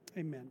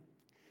Amen.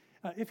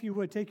 If you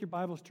would, take your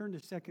Bibles, turn to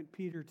 2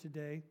 Peter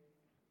today.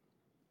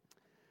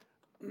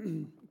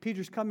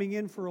 Peter's coming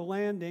in for a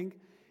landing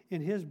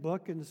in his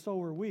book, and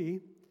so are we,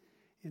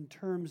 in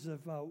terms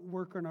of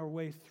working our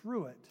way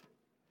through it.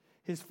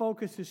 His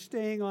focus is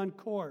staying on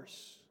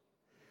course.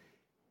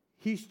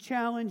 He's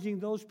challenging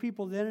those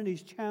people then, and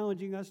he's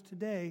challenging us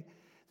today,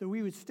 that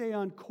we would stay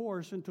on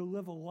course and to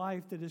live a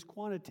life that is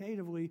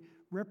quantitatively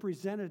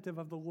representative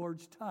of the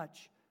Lord's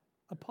touch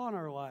upon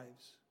our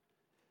lives.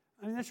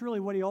 I mean, that's really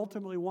what he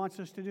ultimately wants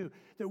us to do.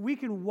 That we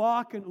can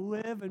walk and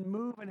live and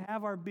move and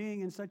have our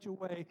being in such a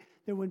way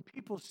that when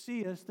people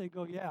see us, they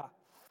go, yeah,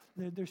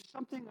 there's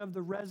something of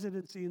the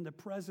residency and the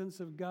presence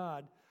of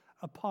God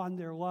upon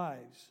their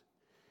lives.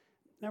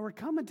 Now, we're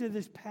coming to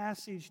this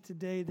passage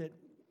today that,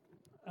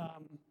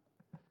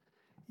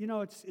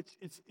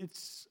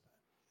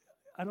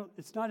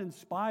 it's not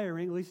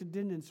inspiring. At least it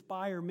didn't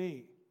inspire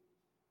me.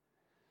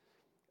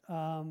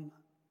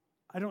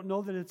 I don't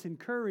know that it's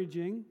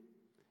encouraging.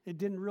 It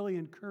didn't really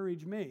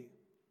encourage me.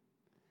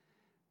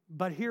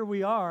 But here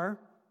we are,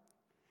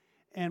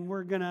 and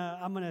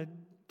I'm gonna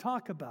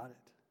talk about it.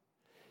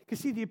 Because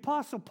see, the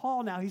Apostle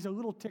Paul now, he's a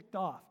little ticked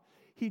off.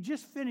 He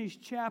just finished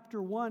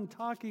chapter 1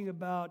 talking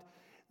about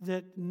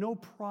that no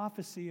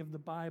prophecy of the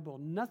Bible,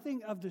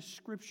 nothing of the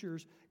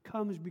Scriptures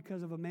comes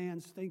because of a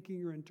man's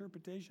thinking or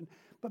interpretation,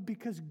 but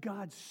because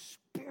God's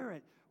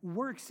Spirit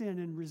works in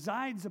and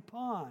resides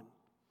upon.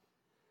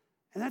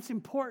 And that's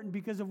important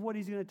because of what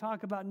he's going to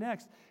talk about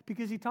next.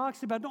 Because he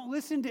talks about, don't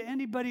listen to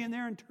anybody in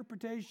their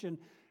interpretation.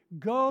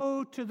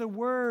 Go to the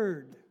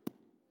Word.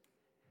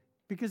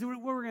 Because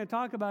what we're going to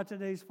talk about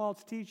today is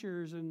false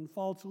teachers and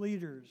false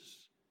leaders.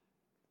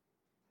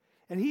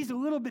 And he's a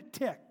little bit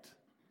ticked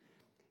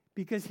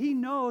because he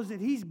knows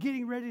that he's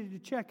getting ready to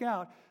check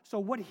out. So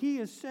what he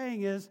is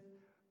saying is,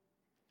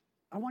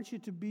 I want you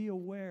to be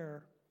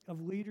aware of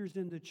leaders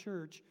in the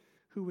church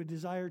who would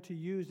desire to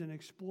use and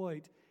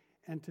exploit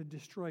and to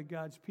destroy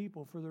God's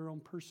people for their own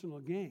personal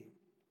gain.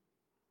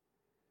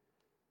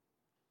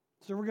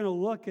 So we're going to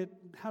look at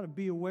how to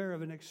be aware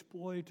of an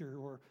exploiter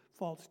or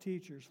false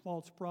teachers,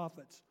 false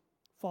prophets,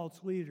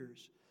 false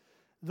leaders,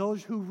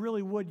 those who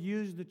really would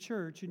use the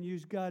church and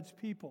use God's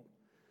people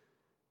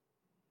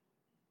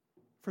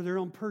for their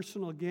own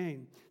personal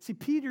gain. See,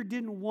 Peter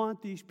didn't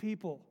want these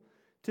people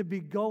to be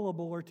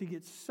gullible or to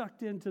get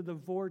sucked into the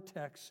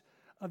vortex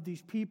of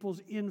these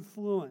people's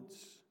influence.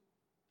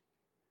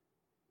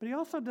 But he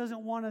also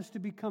doesn't want us to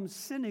become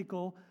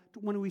cynical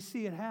when we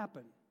see it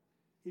happen.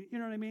 You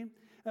know what I mean?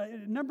 A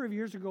number of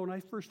years ago when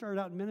I first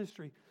started out in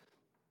ministry,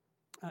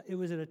 it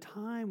was at a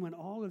time when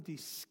all of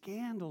these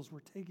scandals were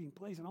taking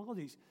place and all of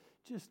these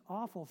just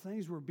awful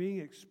things were being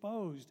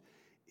exposed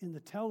in the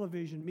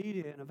television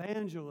media and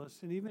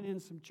evangelists and even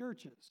in some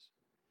churches.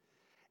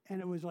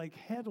 And it was like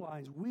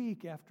headlines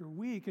week after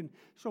week. And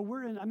so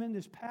I'm in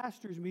this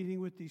pastor's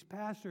meeting with these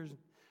pastors.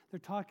 They're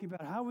talking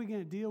about how are we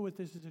going to deal with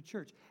this as a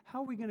church?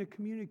 How are we going to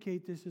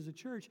communicate this as a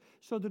church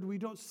so that we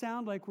don't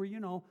sound like we're,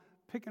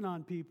 picking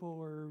on people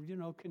or,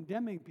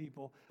 condemning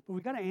people. But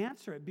we got to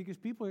answer it because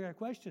people got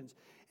questions.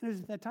 And it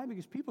was at that time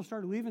because people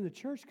started leaving the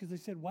church because they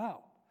said,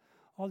 wow,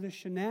 all this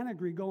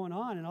shenanigery going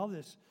on and all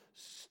this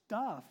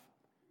stuff.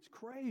 It's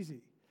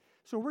crazy.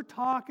 So we're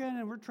talking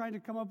and we're trying to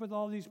come up with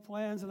all these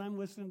plans, and I'm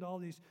listening to all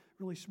these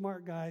really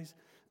smart guys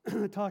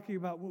talking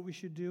about what we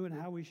should do and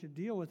how we should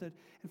deal with it.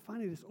 And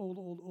finally, this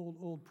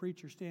old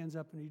preacher stands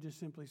up and he just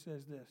simply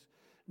says this: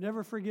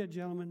 never forget,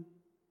 gentlemen,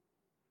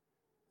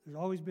 there's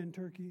always been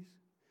turkeys.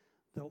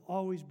 There'll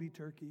always be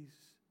turkeys.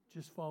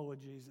 Just follow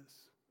Jesus.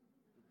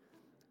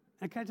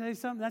 And can I tell you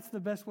something? That's the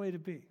best way to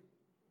be.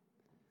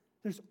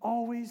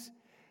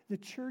 The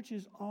church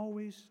is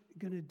always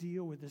going to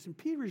deal with this. And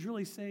Peter is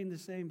really saying the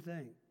same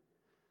thing.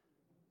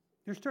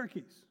 There's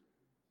turkeys.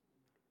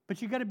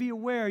 But you got to be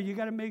aware. You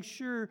got to make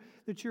sure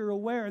that you're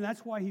aware. And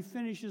that's why he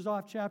finishes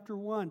off chapter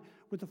 1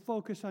 with a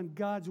focus on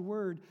God's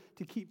word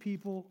to keep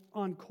people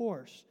on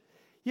course.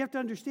 You have to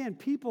understand,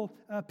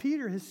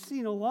 Peter has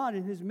seen a lot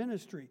in his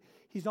ministry.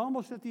 He's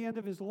almost at the end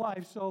of his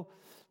life. So,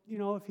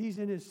 if he's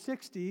in his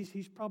 60s,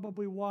 he's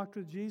probably walked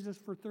with Jesus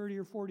for 30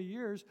 or 40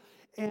 years.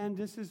 And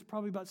this is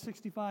probably about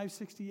 65,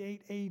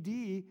 68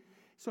 A.D.,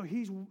 so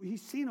he's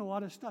seen a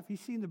lot of stuff.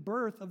 He's seen the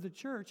birth of the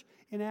church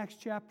in Acts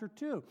chapter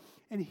 2.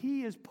 And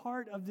he is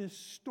part of this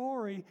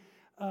story,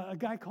 a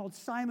guy called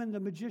Simon the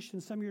magician.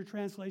 Some of your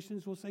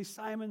translations will say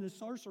Simon the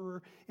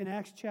sorcerer in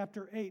Acts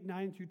chapter 8,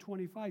 9 through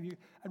 25.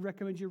 I'd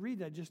recommend you read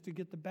that just to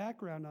get the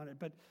background on it.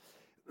 But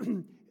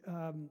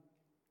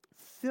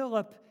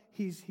Philip,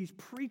 he's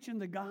preaching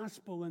the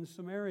gospel in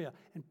Samaria,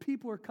 and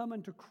people are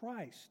coming to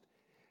Christ.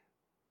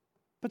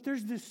 But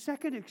there's this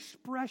second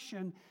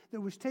expression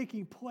that was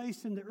taking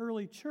place in the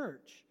early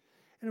church.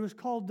 And it was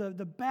called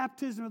the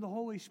baptism of the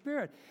Holy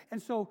Spirit. And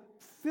so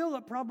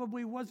Philip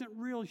probably wasn't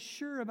real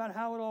sure about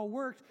how it all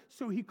worked.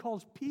 So he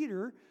calls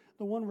Peter,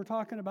 the one we're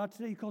talking about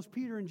today, he calls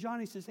Peter and John.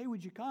 He says, hey,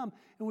 would you come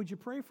and would you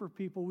pray for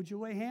people? Would you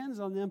lay hands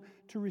on them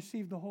to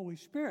receive the Holy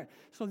Spirit?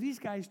 So these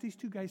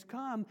two guys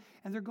come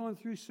and they're going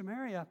through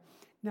Samaria.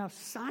 Now,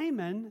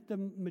 Simon, the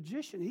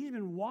magician, he's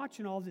been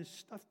watching all this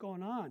stuff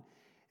going on,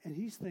 and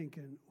he's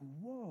thinking,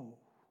 whoa.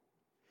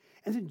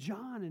 And then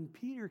John and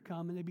Peter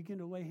come, and they begin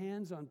to lay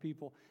hands on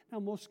people. Now,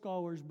 most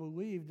scholars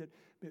believe that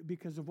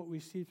because of what we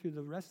see through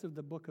the rest of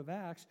the book of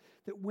Acts,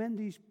 that when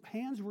these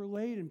hands were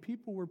laid and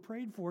people were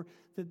prayed for,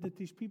 that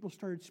these people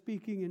started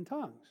speaking in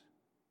tongues.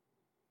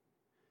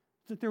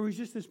 That there was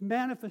just this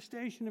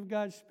manifestation of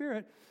God's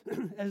Spirit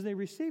as they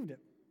received it.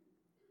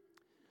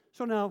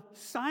 So now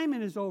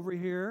Simon is over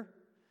here,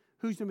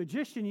 who's a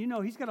magician. You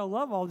know, he's got to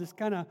love all this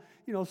kind of,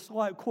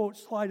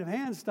 sleight of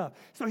hand stuff.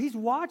 So he's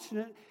watching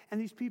it,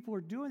 and these people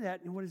are doing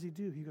that. And what does he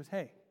do? He goes,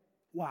 hey,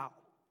 wow,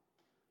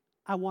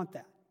 I want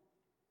that.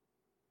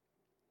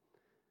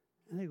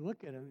 And they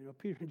look at him,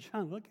 Peter and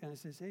John look at him and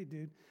says, hey,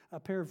 dude,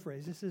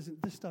 paraphrase, this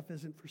stuff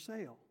isn't for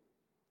sale.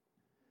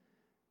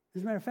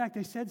 As a matter of fact,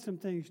 they said some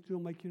things to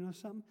him like,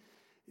 something?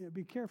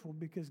 Be careful,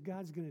 because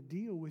God's going to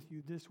deal with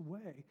you this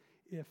way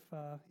if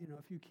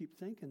you keep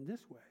thinking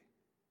this way.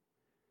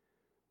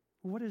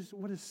 What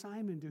does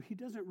Simon do? He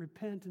doesn't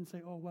repent and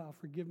say, oh, wow,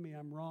 forgive me,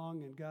 I'm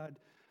wrong, and God,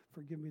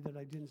 forgive me that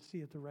I didn't see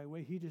it the right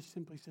way. He just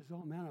simply says,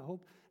 oh, man, I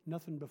hope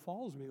nothing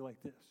befalls me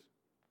like this.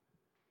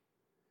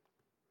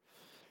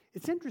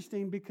 It's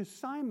interesting because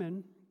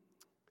Simon,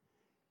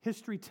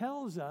 history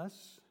tells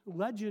us,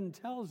 legend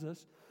tells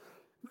us,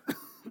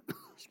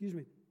 excuse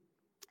me,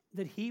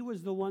 that he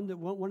was one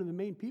of the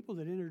main people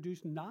that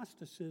introduced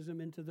Gnosticism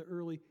into the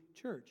early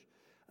church.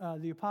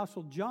 The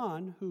Apostle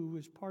John, who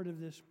was part of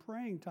this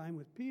praying time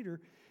with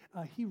Peter,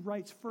 he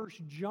writes 1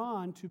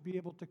 John to be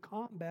able to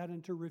combat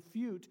and to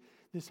refute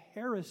this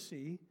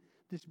heresy,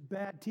 this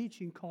bad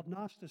teaching called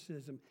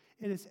Gnosticism.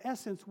 In its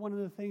essence, one of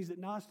the things that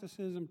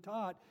Gnosticism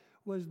taught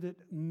was that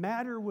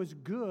matter was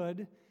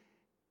good,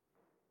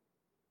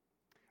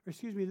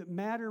 that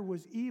matter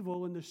was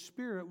evil and the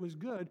spirit was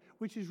good,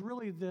 which is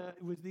really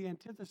was the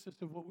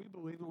antithesis of what we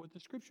believe and what the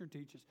Scripture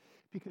teaches.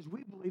 Because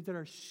we believe that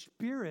our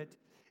spirit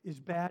is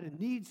bad and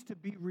needs to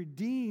be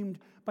redeemed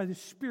by the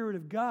Spirit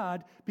of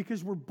God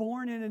because we're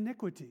born in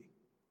iniquity.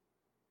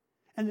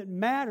 And that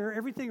matter,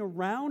 everything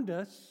around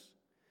us,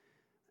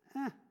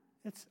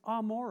 it's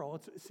amoral.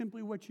 It's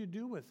simply what you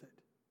do with it.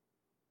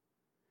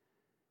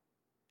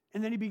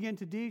 And then he began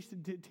to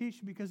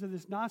teach because of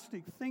this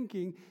Gnostic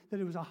thinking that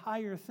it was a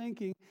higher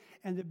thinking,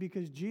 and that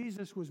because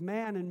Jesus was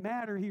man and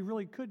matter, he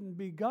really couldn't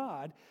be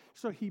God.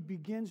 So he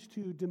begins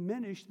to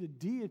diminish the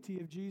deity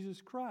of Jesus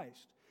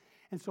Christ.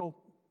 And so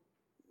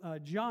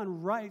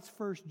John writes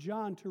 1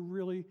 John to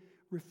really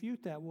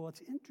refute that. Well,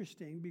 it's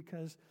interesting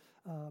because,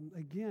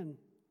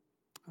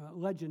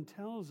 legend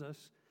tells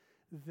us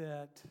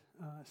that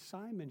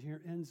Simon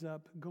here ends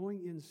up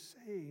going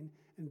insane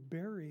and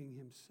burying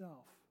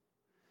himself.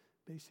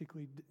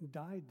 Basically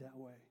died that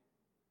way.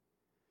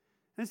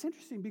 And it's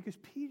interesting because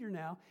Peter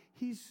now,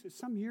 he's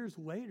some years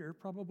later,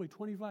 probably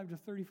 25 to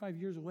 35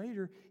 years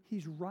later,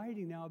 he's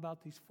writing now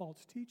about these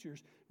false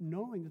teachers,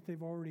 knowing that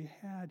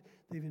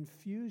they've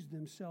infused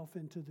themselves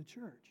into the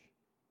church.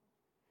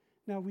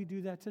 Now, we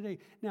do that today.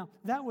 Now,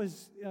 that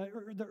was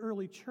the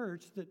early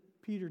church that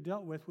Peter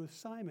dealt with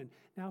Simon.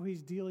 Now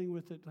he's dealing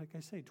with it, like I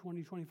say,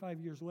 20, 25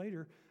 years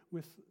later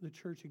with the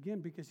church again,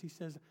 because he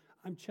says,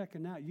 I'm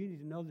checking out. You need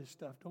to know this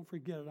stuff. Don't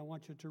forget it. I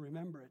want you to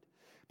remember it.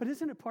 But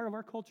isn't it part of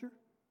our culture?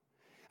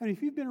 I mean,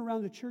 if you've been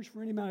around the church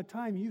for any amount of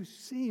time, you've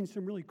seen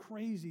some really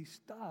crazy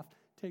stuff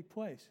take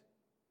place.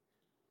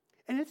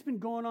 And it's been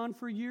going on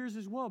for years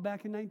as well.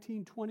 Back in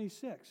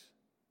 1926,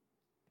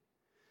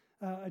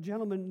 a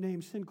gentleman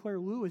named Sinclair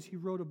Lewis, he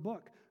wrote a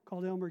book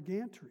called Elmer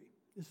Gantry.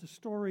 It's a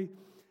story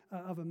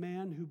of a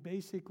man who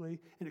basically,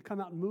 and it came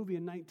out in a movie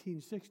in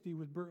 1960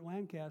 with Burt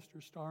Lancaster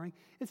starring.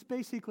 It's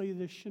basically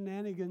the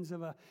shenanigans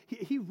of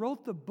he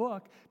wrote the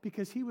book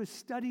because he was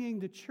studying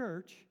the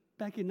church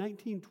back in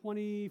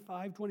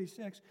 1925,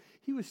 26.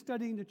 He was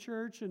studying the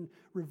church and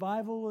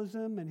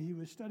revivalism, and he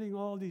was studying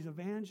all these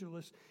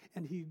evangelists,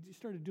 and he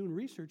started doing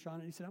research on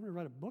it. He said, I'm going to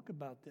write a book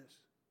about this.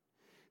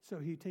 So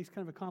he takes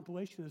kind of a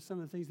compilation of some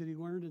of the things that he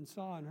learned and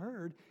saw and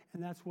heard,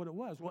 and that's what it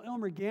was. Well,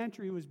 Elmer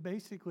Gantry was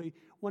basically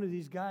one of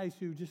these guys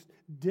who just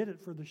did it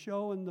for the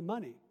show and the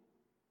money.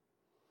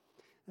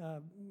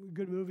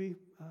 Good movie.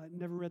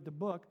 Never read the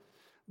book,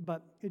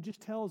 but it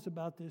just tells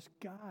about this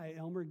guy,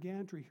 Elmer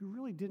Gantry, who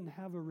really didn't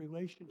have a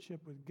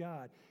relationship with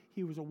God.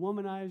 He was a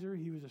womanizer,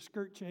 he was a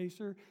skirt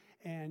chaser,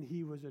 and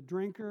he was a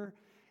drinker,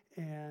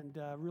 and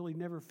really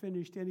never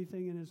finished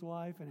anything in his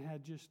life, and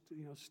had just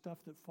stuff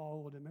that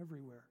followed him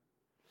everywhere.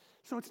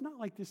 So it's not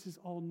like this is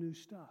all new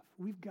stuff.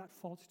 We've got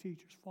false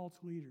teachers, false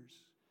leaders,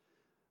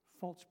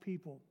 false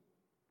people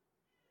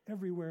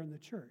everywhere in the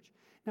church.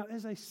 Now,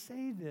 as I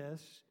say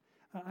this,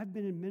 I've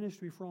been in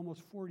ministry for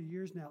almost 40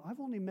 years now. I've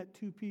only met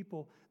 2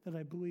 people that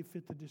I believe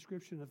fit the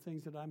description of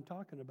things that I'm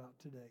talking about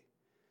today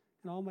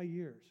in all my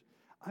years.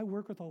 I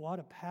work with a lot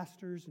of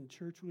pastors and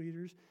church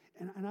leaders,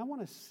 and I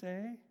want to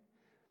say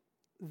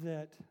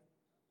that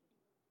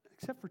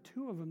except for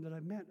 2 of them that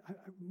I've met,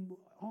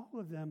 all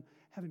of them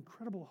have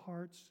incredible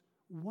hearts,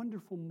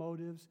 wonderful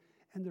motives,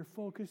 and their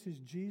focus is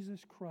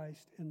Jesus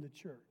Christ and the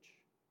church.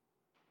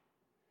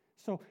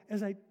 So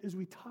as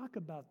we talk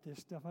about this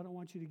stuff, I don't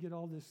want you to get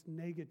all this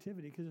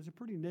negativity, because it's a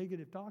pretty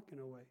negative talk in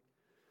a way.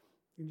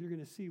 And you're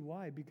going to see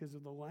why, because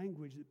of the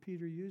language that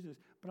Peter uses.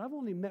 But I've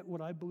only met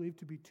what I believe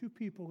to be 2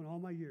 people in all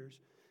my years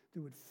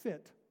that would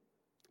fit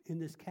in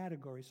this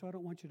category. So I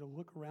don't want you to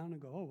look around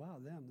and go, oh, wow,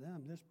 them,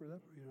 this, that,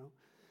 you know.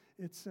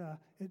 It's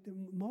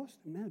most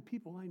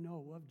people I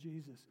know love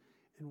Jesus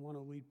and want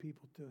to lead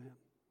people to him.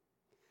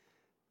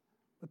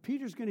 But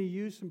Peter's going to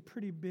use some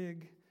pretty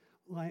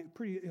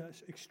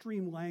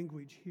extreme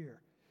language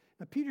here.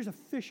 Now, Peter's a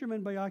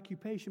fisherman by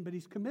occupation, but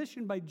he's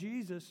commissioned by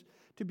Jesus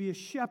to be a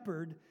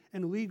shepherd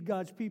and lead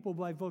God's people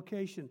by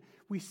vocation.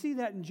 We see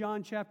that in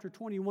John chapter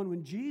 21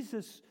 when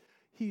Jesus,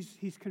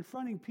 he's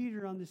confronting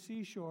Peter on the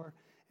seashore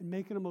and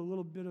making him a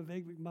little bit of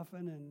egg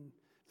McMuffin and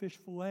fish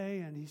fillet,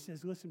 and he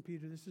says, listen,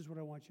 Peter, this is what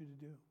I want you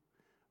to do.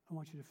 I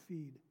want you to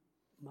feed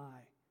my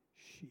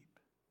sheep.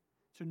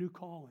 It's a new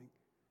calling.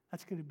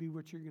 That's going to be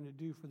what you're going to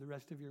do for the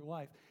rest of your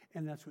life.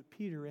 And that's what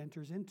Peter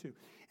enters into.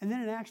 And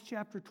then in Acts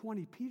chapter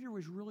 20, Peter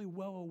was really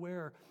well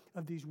aware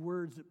of these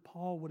words that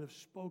Paul would have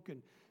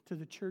spoken to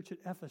the church at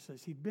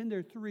Ephesus. He'd been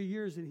there 3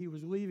 years and he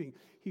was leaving.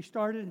 He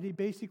started and he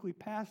basically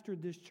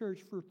pastored this church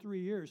for 3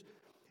 years.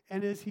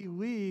 And as he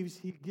leaves,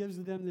 he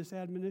gives them this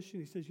admonition.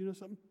 He says, you know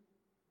something?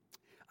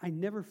 I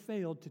never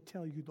failed to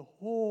tell you the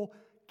whole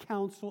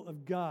counsel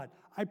of God.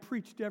 I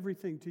preached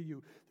everything to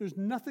you. There's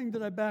nothing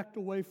that I backed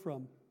away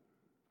from.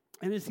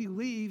 And as he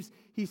leaves,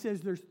 he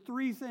says there's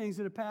 3 things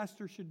that a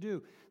pastor should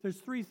do. There's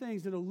 3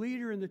 things that a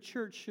leader in the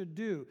church should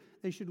do.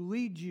 They should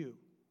lead you.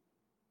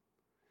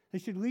 They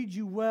should lead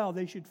you well.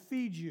 They should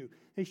feed you.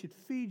 They should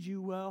feed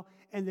you well,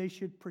 and they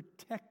should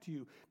protect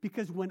you.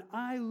 Because when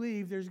I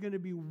leave, there's going to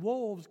be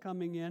wolves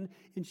coming in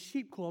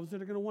sheep clothes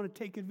that are going to want to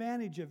take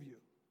advantage of you.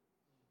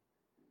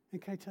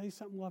 And can I tell you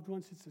something, loved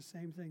ones? It's the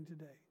same thing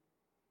today.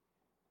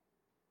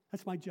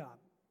 That's my job.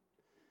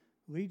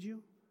 Lead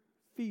you,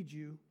 feed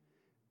you,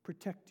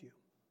 protect you.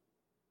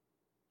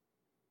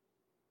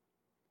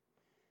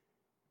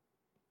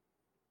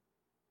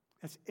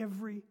 That's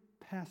every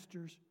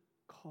pastor's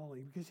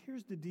calling. Because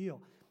here's the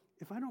deal.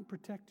 If I don't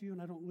protect you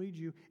and I don't lead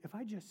you, if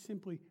I just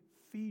simply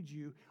feed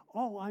you,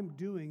 all I'm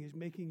doing is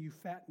making you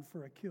fatten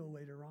for a kill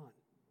later on.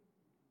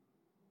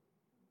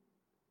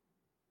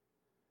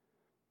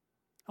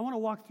 I want to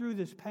walk through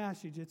this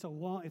passage. It's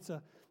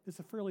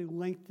a fairly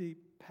lengthy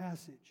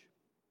passage.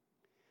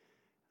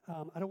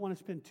 I don't want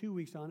to spend 2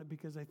 weeks on it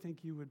because I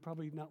think you would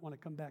probably not want to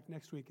come back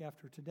next week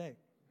after today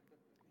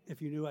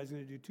if you knew I was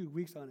going to do 2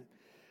 weeks on it.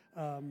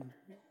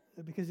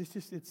 Because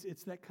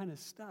it's that kind of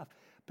stuff.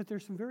 But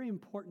there's some very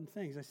important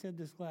things. I said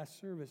this last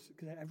service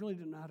because I really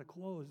didn't know how to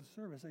close the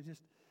service.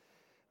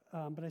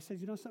 But I said,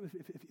 you know something,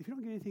 if you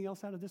don't get anything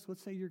else out of this,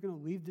 let's say you're going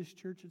to leave this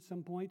church at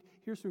some point.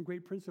 Here's some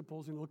great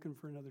principles in looking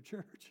for another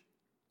church.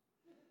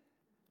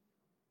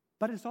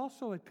 But it's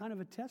also a kind of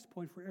a test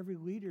point for every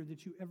leader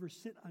that you ever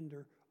sit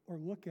under or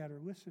look at or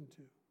listen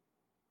to.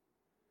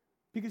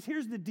 Because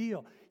here's the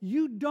deal.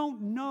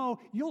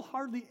 You'll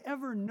hardly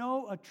ever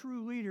know a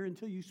true leader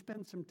until you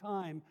spend some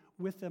time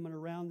with them and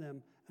around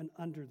them and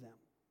under them.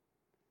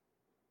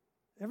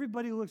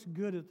 Everybody looks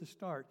good at the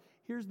start.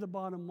 Here's the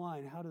bottom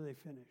line. How do they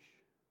finish?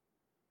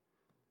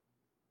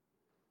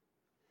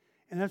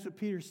 And that's what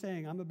Peter's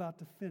saying. I'm about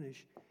to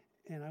finish,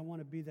 and I want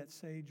to be that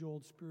sage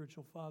old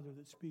spiritual father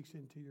that speaks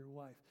into your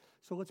life.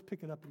 So let's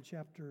pick it up in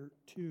chapter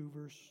 2,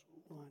 verse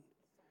 1.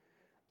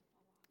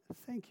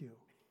 Thank you.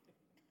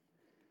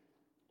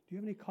 Do you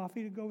have any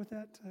coffee to go with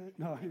that?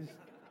 No.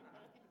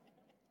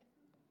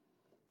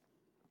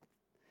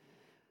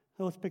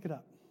 So let's pick it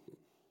up.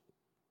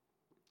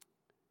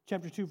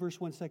 Chapter 2, verse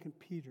 1, 2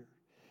 Peter.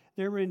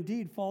 There were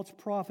indeed false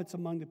prophets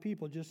among the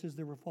people, just as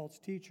there were false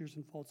teachers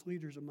and false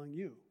leaders among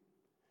you.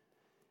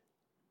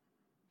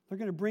 They're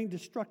going to bring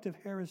destructive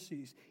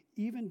heresies,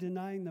 even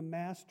denying the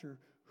master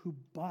who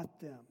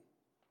bought them.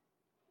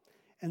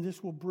 And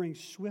this will bring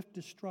swift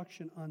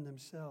destruction on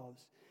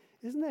themselves.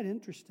 Isn't that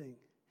interesting?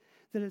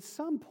 That at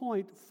some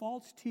point,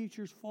 false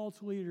teachers,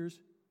 false leaders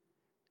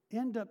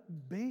end up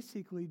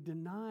basically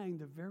denying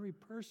the very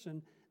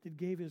person that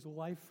gave his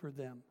life for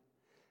them.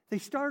 They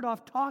start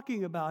off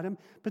talking about him,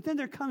 but then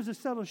there comes a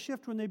subtle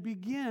shift when they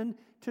begin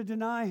to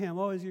deny him.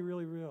 Oh, is he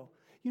really real?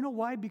 You know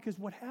why? Because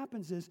what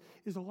happens is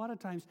a lot of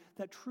times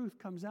that truth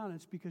comes out, and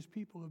it's because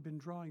people have been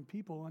drawing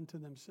people unto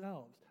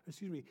themselves.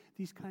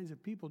 These kinds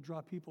of people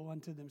draw people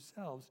unto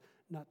themselves,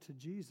 not to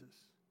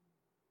Jesus.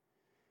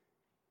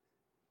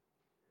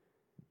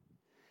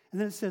 And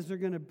then it says they're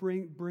going to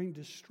bring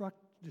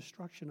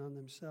destruction on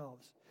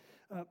themselves.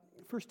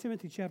 1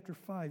 Timothy chapter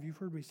 5, you've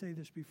heard me say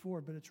this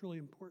before, but it's really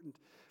important.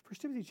 1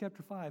 Timothy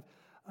chapter 5,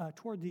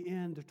 toward the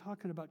end, they're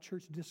talking about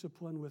church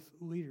discipline with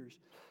leaders.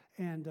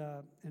 And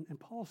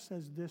Paul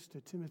says this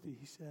to Timothy.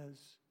 He says,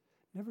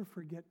 never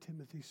forget,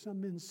 Timothy, some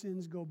men's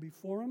sins go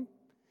before them,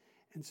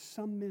 and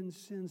some men's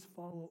sins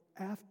follow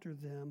after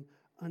them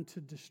unto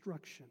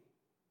destruction.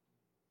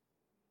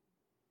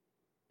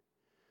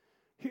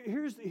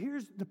 Here's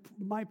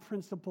my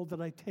principle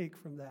that I take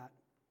from that.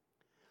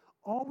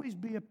 Always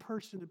be a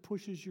person that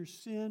pushes your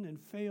sin and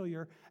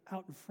failure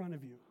out in front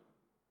of you.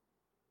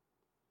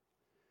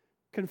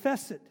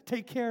 Confess it.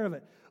 Take care of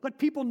it. Let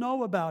people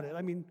know about it.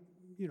 I mean,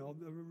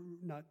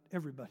 not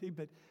everybody,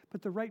 but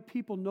the right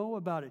people know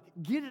about it.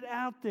 Get it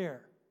out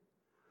there.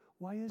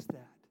 Why is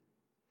that?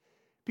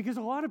 Because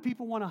a lot of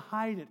people want to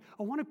hide it.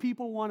 A lot of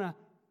people want to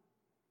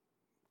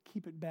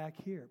keep it back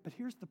here. But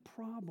here's the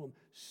problem.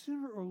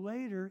 Sooner or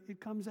later, it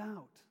comes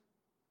out.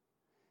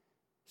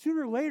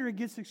 Sooner or later, it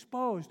gets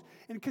exposed.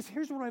 And because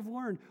here's what I've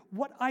learned.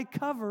 What I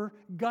cover,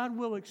 God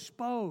will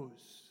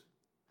expose.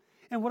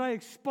 And what I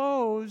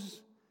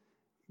expose,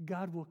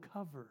 God will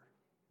cover.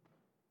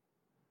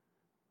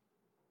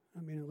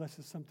 I mean, unless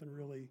it's something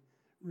really,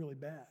 really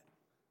bad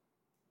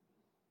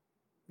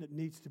that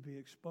needs to be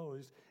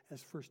exposed,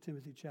 as 1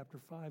 Timothy chapter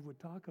 5 would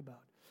talk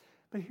about.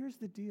 But here's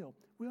the deal.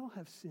 We all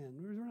have sin.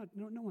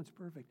 No one's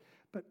perfect.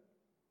 But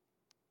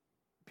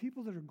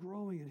people that are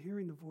growing and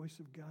hearing the voice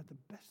of God,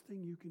 the best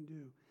thing you can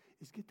do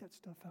is get that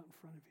stuff out in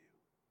front of you.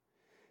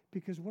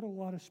 Because what a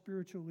lot of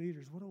spiritual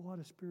leaders, what a lot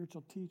of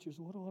spiritual teachers,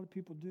 what a lot of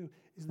people do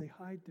is they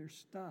hide their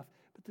stuff.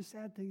 But the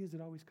sad thing is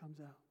it always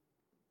comes out.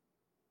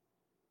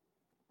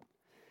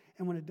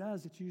 And when it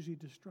does, it's usually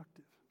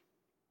destructive.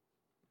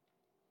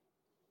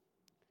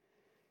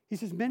 He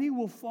says, many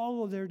will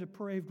follow their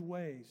depraved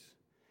ways.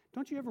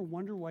 Don't you ever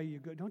wonder why you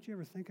go? Don't you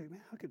ever think, man,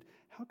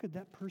 how could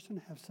that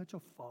person have such a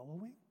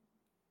following?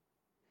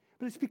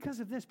 But it's because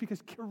of this,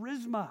 because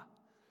charisma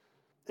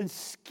and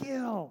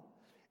skill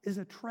is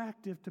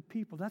attractive to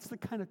people. That's the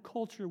kind of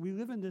culture. We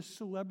live in this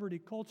celebrity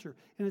culture,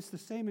 and it's the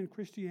same in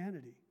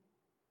Christianity.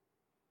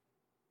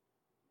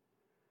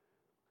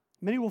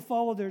 Many will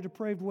follow their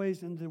depraved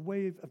ways, and the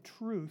way of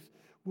truth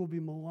will be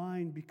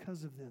maligned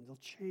because of them. They'll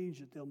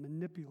change it. They'll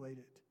manipulate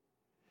it.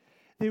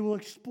 They will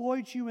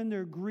exploit you in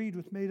their greed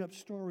with made-up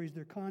stories.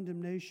 Their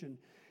condemnation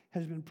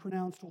has been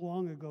pronounced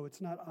long ago.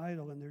 It's not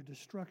idle, and their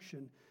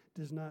destruction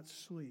does not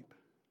sleep.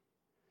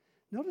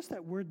 Notice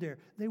that word there.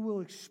 They will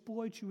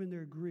exploit you in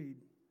their greed.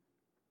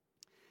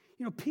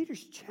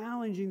 Peter's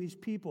challenging these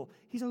people.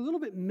 He's a little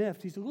bit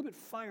miffed. He's a little bit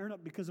fired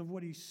up because of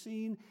what he's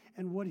seen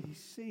and what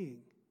he's seeing.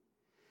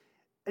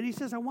 And he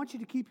says, I want you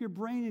to keep your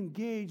brain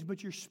engaged,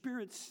 but your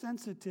spirit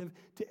sensitive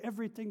to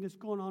everything that's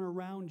going on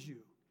around you.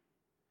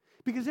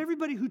 Because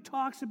everybody who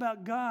talks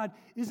about God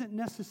isn't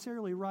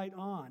necessarily right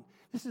on.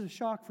 This is a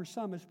shock for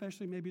some,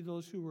 especially maybe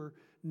those who are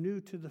new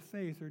to the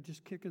faith or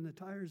just kicking the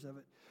tires of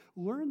it.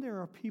 Learn there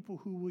are people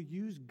who will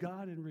use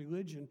God and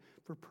religion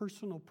for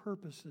personal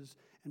purposes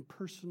and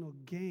personal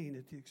gain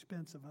at the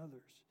expense of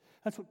others.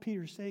 That's what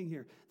Peter's saying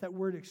here. That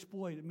word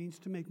exploit, it means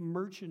to make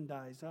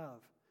merchandise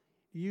of,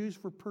 use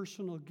for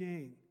personal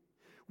gain.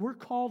 We're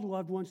called,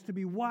 loved ones, to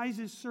be wise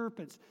as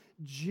serpents,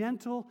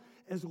 gentle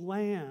as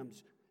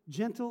lambs,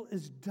 gentle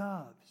as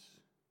doves.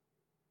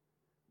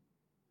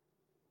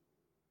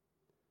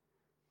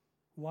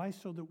 Why?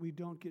 So that we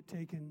don't get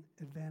taken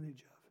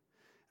advantage of.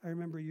 I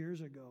remember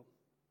years ago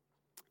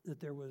that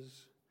there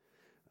was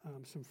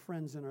some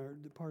friends in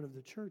the part of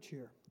the church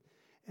here,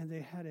 and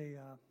they had a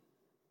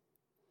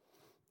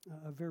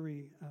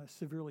very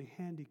severely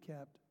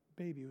handicapped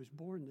baby. It was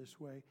born this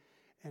way,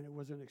 and it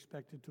wasn't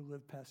expected to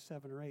live past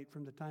 7 or 8.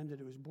 From the time that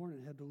it was born,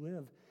 it had to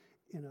live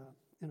in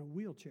a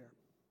wheelchair.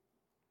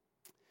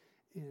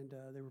 And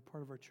they were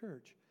part of our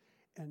church.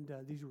 And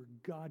these were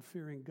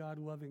God-fearing,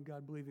 God-loving,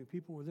 God-believing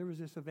people. Where there was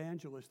this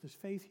evangelist, this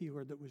faith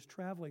healer that was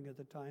traveling at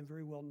the time,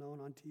 very well known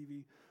on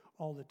TV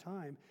all the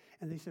time.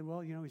 And they said,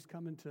 well, he's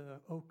coming to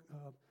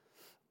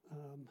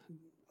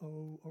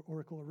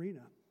Oracle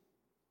Arena.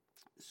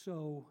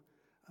 So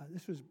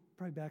this was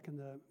probably back in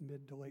the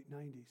mid to late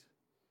 90s.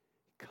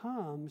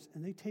 Comes,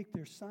 and they take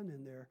their son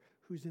in there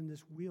who's in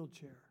this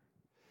wheelchair.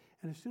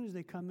 And as soon as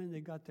they come in, they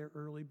got there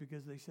early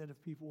because they said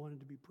if people wanted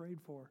to be prayed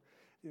for,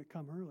 they'd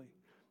come early.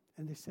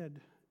 And they said,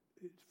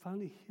 it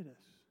finally hit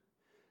us.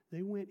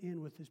 They went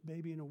in with this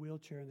baby in a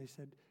wheelchair, and they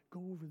said, go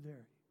over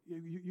there.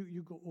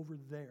 You go over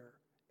there.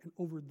 And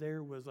over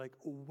there was like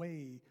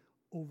way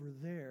over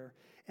there.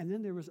 And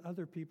then there was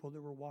other people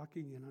that were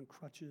walking in on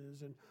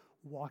crutches and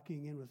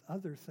walking in with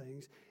other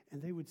things,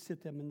 and they would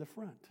sit them in the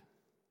front.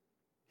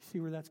 See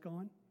where that's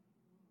going?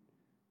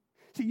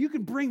 See, you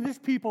can bring this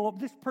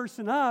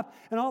person up,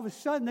 and all of a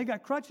sudden they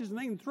got crutches and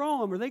they can throw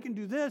them, or they can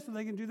do this, or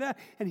they can do that.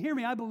 And hear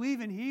me, I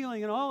believe in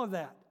healing and all of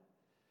that.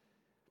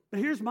 But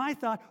here's my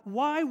thought.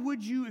 Why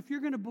would you, if you're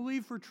going to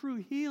believe for true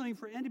healing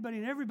for anybody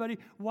and everybody,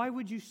 why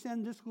would you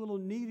send this little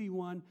needy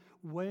one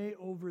way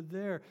over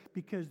there?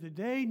 Because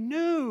they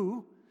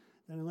knew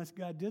that unless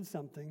God did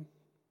something,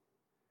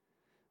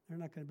 they're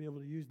not going to be able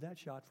to use that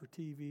shot for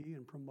TV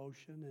and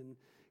promotion and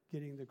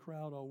getting the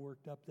crowd all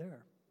worked up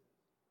there.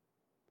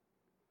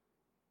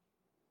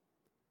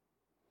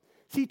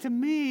 See, to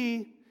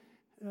me,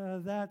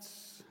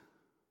 that's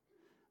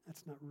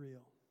not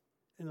real.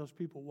 And those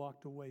people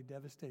walked away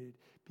devastated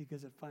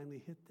because it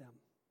finally hit them.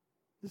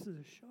 This is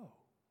a show.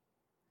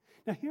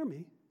 Now hear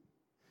me,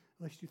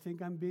 lest you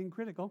think I'm being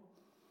critical.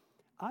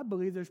 I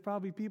believe there's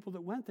probably people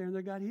that went there and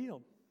they got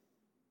healed.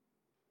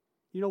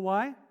 You know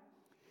why?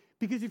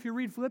 Because if you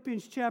read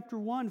Philippians chapter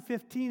 1,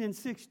 15 and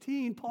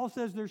 16, Paul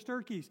says there's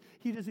turkeys.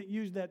 He doesn't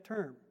use that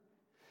term.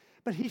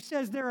 But he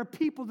says there are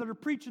people that are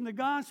preaching the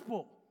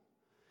gospel.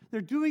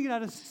 They're doing it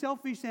out of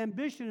selfish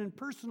ambition and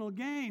personal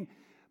gain.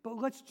 But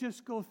let's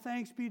just go,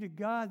 thanks be to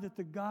God that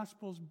the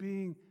gospel's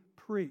being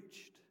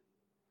preached.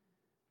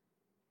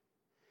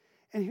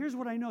 And here's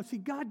what I know. See,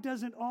 God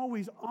doesn't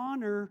always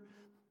honor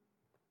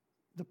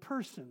the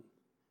person.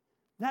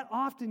 That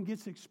often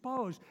gets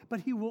exposed, but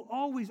he will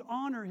always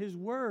honor his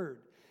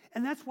word.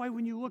 And that's why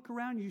when you look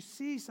around, you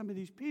see some of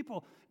these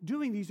people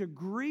doing these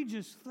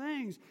egregious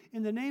things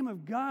in the name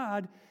of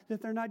God,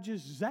 that they're not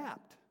just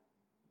zapped.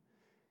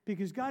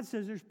 Because God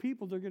says there's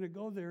people that are going to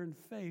go there in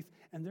faith,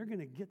 and they're going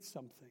to get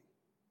something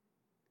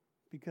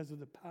because of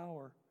the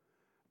power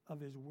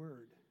of his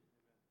word.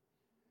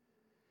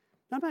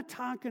 Now, I'm not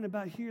talking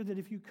about here that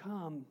if you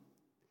come,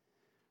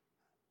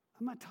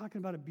 I'm not talking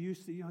about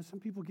abuse. That, some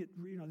people get,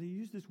 they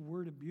use this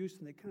word abuse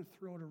and they kind of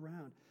throw it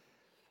around.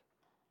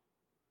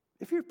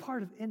 If you're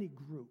part of any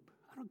group,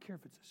 I don't care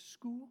if it's a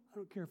school, I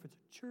don't care if it's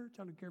a church,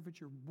 I don't care if it's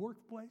your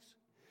workplace,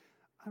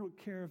 I don't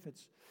care if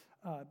it's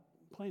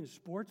playing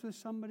sports with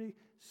somebody,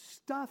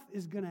 stuff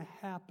is going to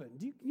happen.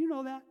 Do you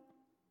know that?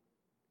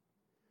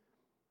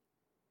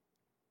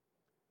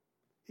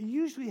 It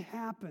usually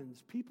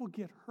happens. People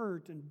get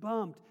hurt and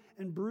bumped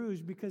and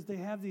bruised because they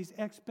have these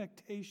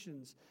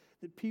expectations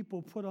that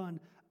people put on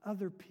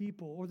other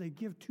people, or they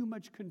give too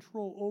much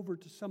control over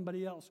to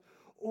somebody else,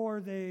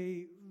 or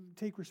they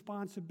take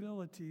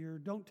responsibility or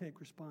don't take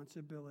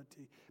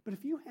responsibility. But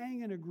if you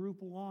hang in a group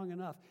long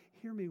enough,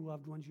 hear me,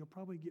 loved ones, you'll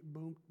probably get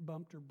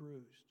bumped or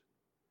bruised.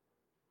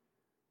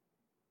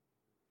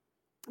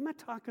 I'm not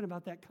talking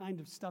about that kind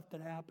of stuff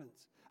that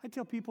happens. I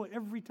tell people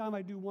every time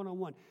I do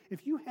one-on-one,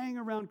 if you hang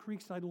around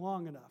Creekside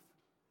long enough,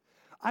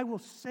 I will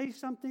say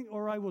something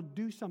or I will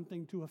do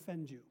something to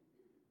offend you.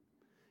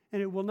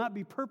 And it will not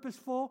be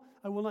purposeful.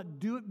 I will not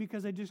do it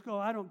because I just go,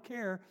 I don't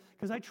care,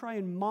 because I try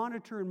and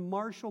monitor and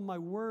marshal my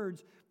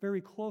words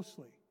very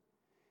closely.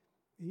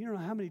 And you don't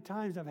know how many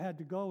times I've had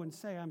to go and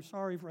say, I'm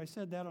sorry for I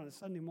said that on a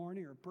Sunday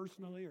morning or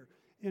personally or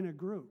in a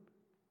group.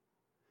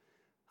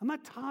 I'm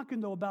not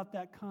talking, though, about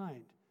that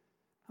kind.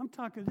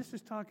 This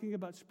is talking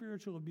about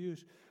spiritual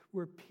abuse,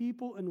 where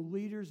people and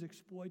leaders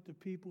exploit the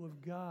people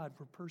of God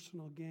for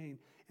personal gain,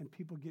 and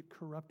people get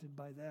corrupted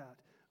by that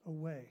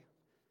away.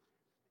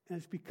 And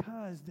it's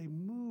because they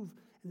move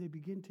and they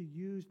begin to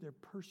use their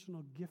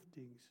personal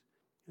giftings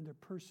and their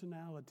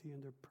personality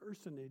and their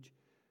personage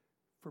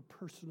for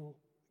personal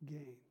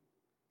gain.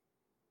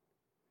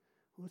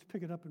 Well, let's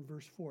pick it up in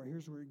verse 4.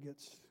 Here's where it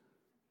gets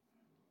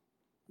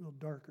a little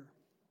darker.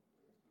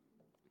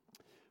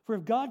 For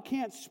if God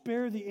can't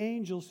spare the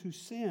angels who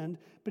sinned,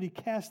 but he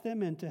cast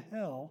them into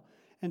hell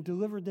and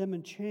delivered them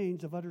in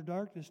chains of utter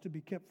darkness to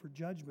be kept for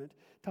judgment.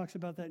 It talks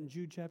about that in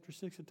Jude chapter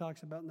 6. It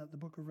talks about in the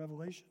book of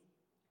Revelation.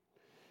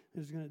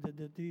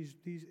 That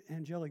these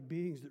angelic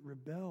beings that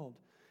rebelled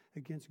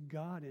against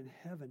God in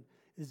heaven.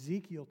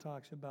 Ezekiel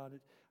talks about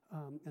it,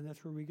 and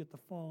that's where we get the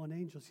fallen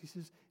angels. He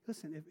says,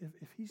 listen,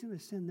 if he's going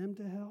to send them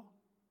to hell,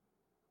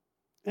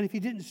 and if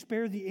he didn't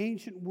spare the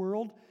ancient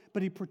world,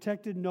 but he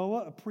protected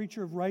Noah, a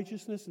preacher of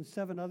righteousness, and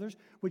 7 others,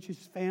 which is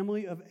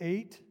family of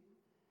 8.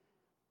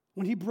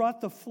 When he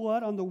brought the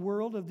flood on the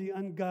world of the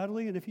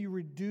ungodly, and if he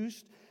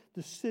reduced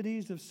the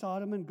cities of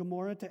Sodom and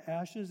Gomorrah to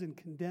ashes and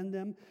condemned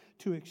them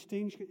to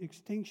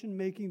extinction,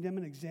 making them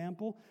an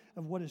example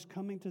of what is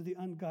coming to the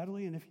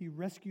ungodly, and if he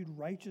rescued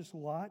righteous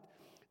Lot,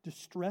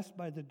 distressed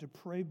by the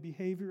depraved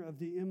behavior of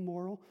the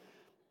immoral,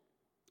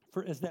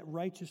 for as that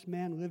righteous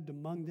man lived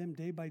among them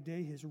day by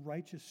day, his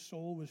righteous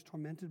soul was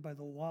tormented by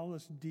the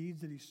lawless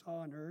deeds that he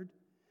saw and heard.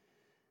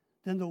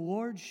 Then the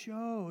Lord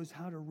shows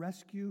how to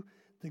rescue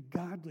the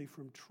godly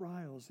from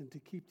trials and to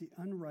keep the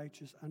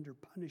unrighteous under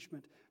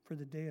punishment for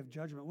the day of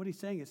judgment. What he's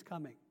saying is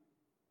coming.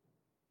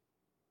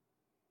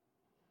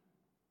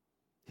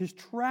 His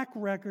track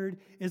record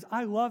is,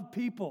 I love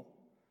people,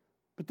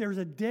 but there's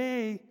a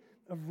day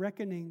of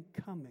reckoning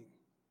coming.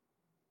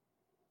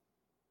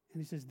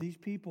 And he says, these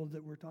people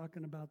that we're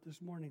talking about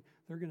this morning,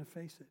 they're going to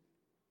face it.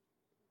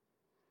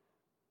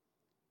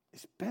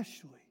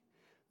 Especially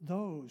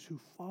those who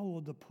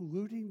follow the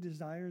polluting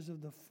desires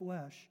of the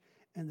flesh,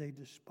 and they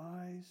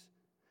despise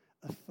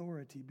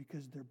authority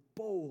because they're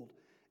bold,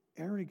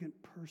 arrogant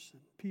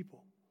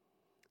people.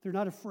 They're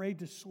not afraid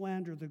to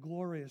slander the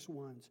glorious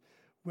ones,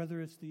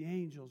 whether it's the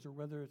angels or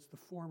whether it's the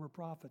former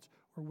prophets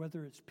or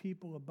whether it's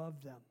people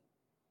above them.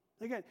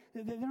 They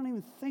don't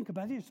even think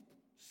about it. They just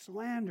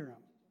slander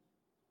them.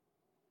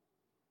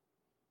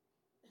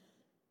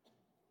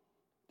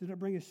 Do not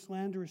bring a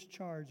slanderous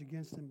charge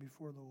against them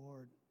before the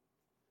Lord.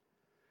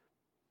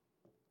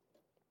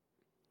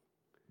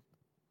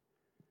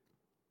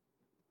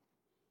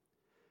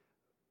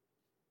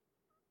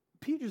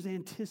 Peter's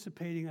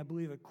anticipating, I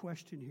believe, a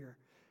question here.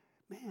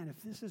 Man,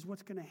 if this is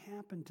what's going to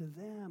happen to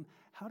them,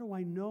 how do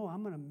I know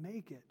I'm going to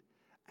make it?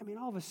 I mean,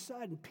 all of a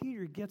sudden,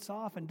 Peter gets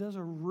off and does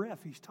a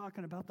riff. He's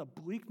talking about the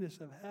bleakness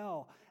of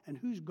hell and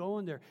who's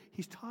going there.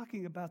 He's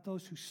talking about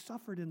those who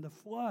suffered in the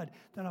flood,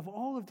 that of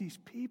all of these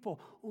people,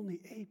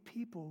 only 8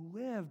 people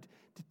lived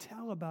to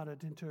tell about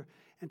it and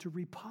to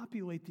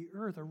repopulate the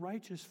earth, a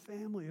righteous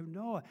family of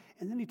Noah.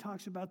 And then he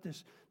talks about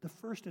the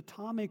first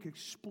atomic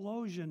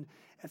explosion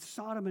at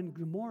Sodom and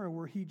Gomorrah,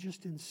 where he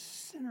just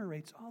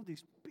incinerates all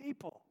these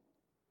people.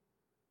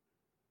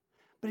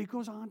 But he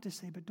goes on to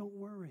say, but don't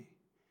worry.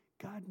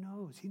 God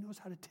knows. He knows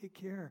how to take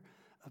care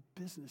of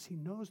business. He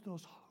knows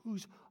those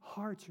whose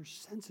hearts are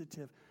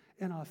sensitive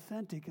and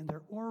authentic, and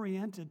they're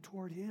oriented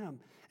toward him.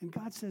 And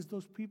God says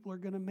those people are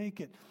going to make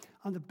it.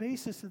 On the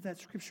basis of that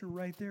scripture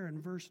right there in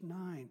verse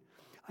 9,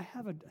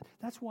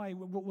 that's why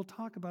we'll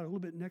talk about it a little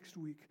bit next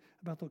week,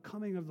 about the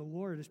coming of the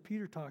Lord as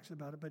Peter talks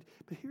about it. But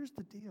here's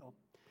the deal.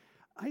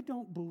 I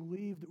don't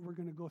believe that we're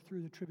going to go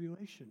through the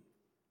tribulation.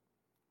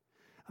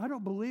 I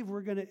don't believe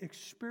we're going to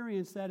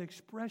experience that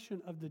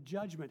expression of the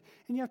judgment.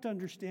 And you have to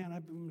understand,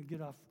 I'm going to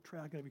get off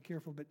track, I've got to be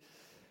careful, but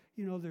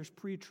there's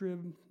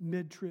pre-trib,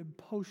 mid-trib,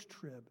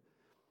 post-trib.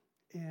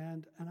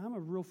 And I'm a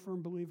real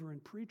firm believer in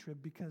pre-trib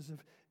because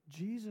of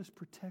Jesus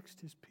protects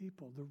his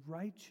people, the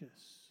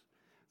righteous,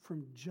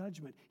 from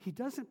judgment. He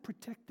doesn't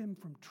protect them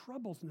from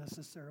troubles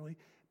necessarily,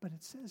 but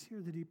it says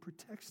here that he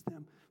protects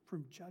them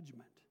from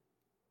judgment.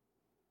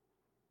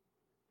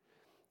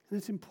 And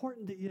it's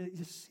important that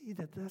you see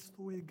that that's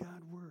the way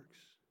God works.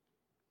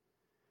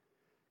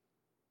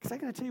 Because I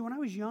got to tell you, when I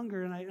was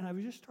younger and I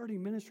was just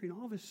starting ministry, and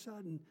all of a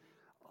sudden,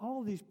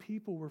 all these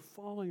people were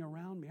falling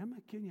around me. I'm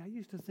not kidding you. I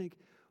used to think,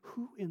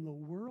 who in the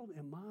world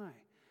am I?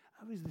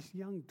 I was this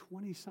young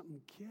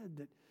 20-something kid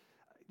that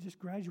just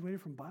graduated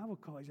from Bible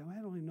college. I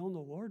had only known the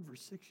Lord for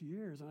 6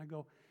 years. And I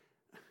go,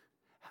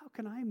 how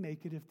can I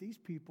make it if these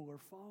people are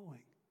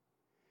falling?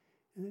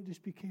 And it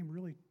just became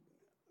really,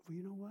 well,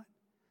 you know what?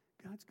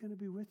 God's going to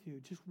be with you.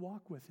 Just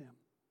walk with him.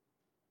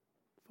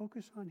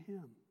 Focus on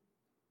him.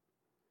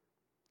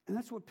 And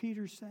that's what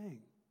Peter's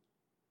saying.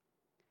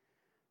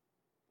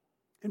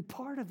 And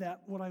part of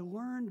that, what I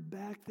learned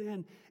back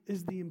then,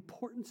 is the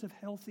importance of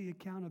healthy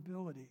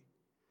accountability.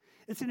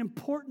 It's an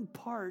important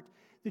part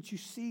that you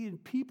see in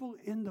people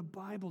in the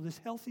Bible,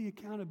 this healthy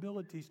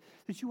accountabilities,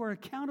 that you are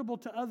accountable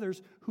to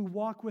others who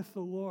walk with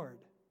the Lord.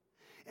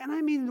 And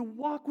I mean to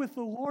walk with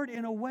the Lord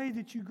in a way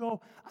that you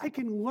go, I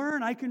can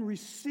learn, I can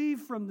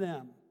receive from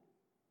them.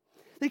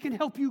 They can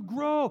help you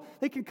grow.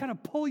 They can kind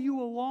of pull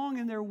you along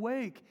in their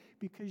wake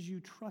because you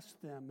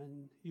trust them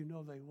and you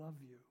know they love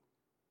you.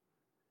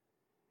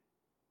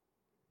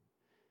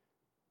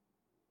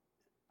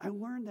 I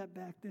learned that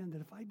back then,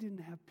 that if I didn't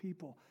have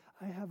people,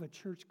 I have a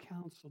church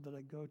council that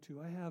I go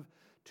to. I have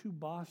 2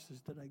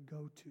 bosses that I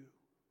go to.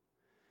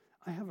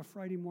 I have a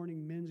Friday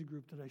morning men's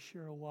group that I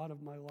share a lot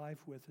of my life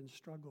with and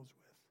struggles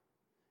with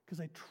because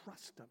I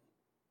trust them.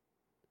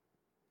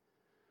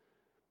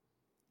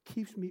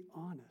 Keeps me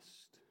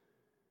honest.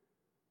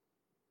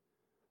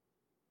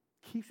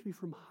 Keeps me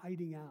from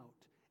hiding out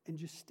and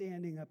just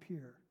standing up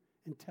here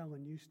and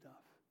telling you stuff.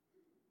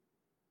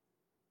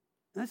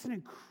 And that's an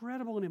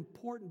incredible and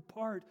important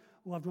part,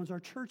 loved ones. Our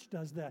church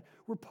does that.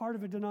 We're part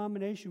of a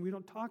denomination. We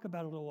don't talk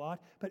about it a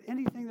lot, but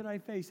anything that I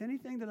face,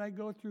 anything that I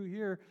go through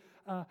here,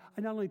 I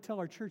not only tell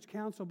our church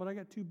council, but I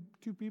got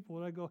two people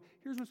that I go,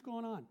 here's what's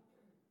going on.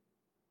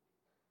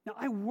 Now,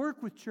 I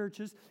work with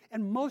churches,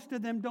 and most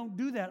of them don't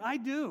do that. I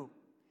do.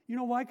 You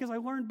know why? Because I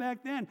learned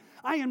back then,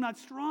 I am not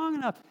strong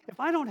enough. If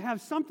I don't have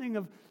something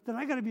that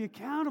I got to be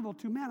accountable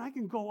to, man, I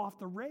can go off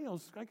the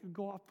rails. I could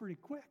go off pretty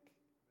quick.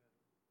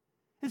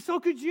 And so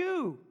could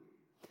you.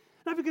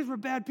 Not because we're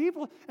bad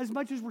people, as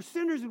much as we're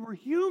sinners and we're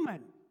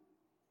human.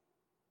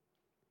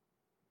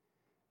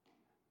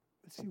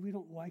 But see, we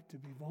don't like to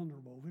be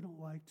vulnerable. We don't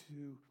like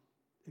to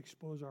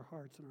expose our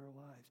hearts and our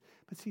lives.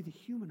 But see, the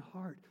human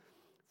heart,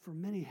 for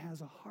many,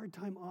 has a hard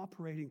time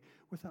operating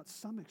without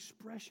some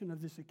expression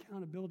of this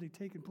accountability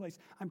taking place.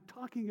 I'm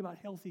talking about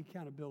healthy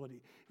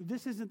accountability.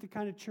 This isn't the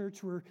kind of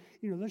church where,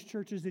 there's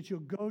churches that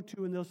you'll go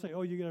to and they'll say,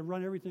 oh, you got to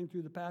run everything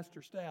through the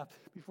pastor staff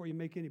before you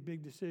make any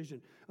big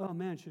decision. Oh,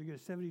 man, should I get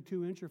a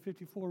 72-inch or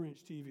 54-inch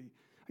TV?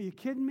 Are you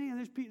kidding me?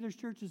 And there's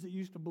churches that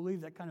used to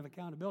believe that kind of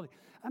accountability.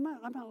 I'm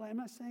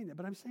not saying that,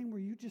 but I'm saying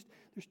where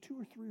there's 2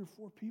 or 3 or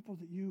 4 people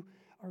that you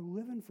are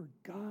living for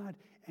God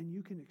and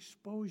you can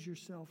expose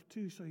yourself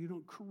to so you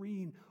don't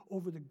careen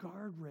over the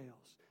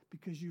guardrails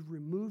because you've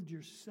removed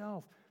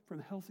yourself from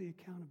healthy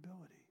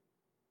accountability.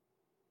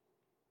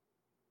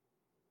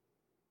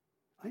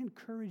 I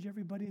encourage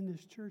everybody in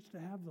this church to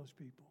have those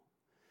people.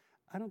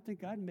 I don't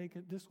think I'd make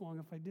it this long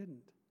if I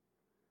didn't.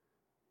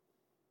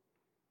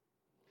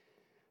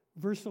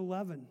 Verse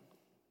 11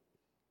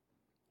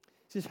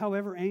 says,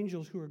 however,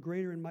 angels who are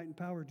greater in might and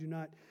power do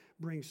not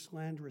bring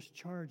slanderous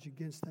charge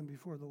against them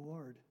before the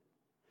Lord.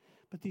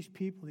 But these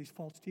people, these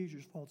false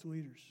teachers, false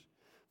leaders,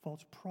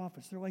 false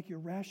prophets, they're like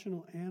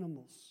irrational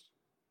animals.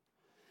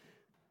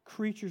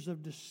 Creatures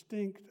of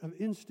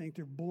instinct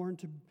are born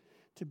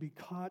to be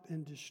caught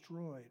and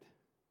destroyed.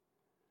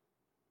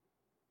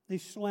 They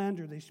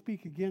slander, they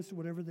speak against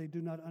whatever they do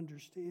not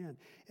understand.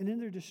 And in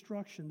their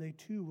destruction, they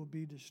too will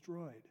be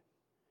destroyed.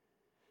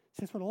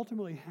 See, that's what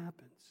ultimately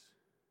happens.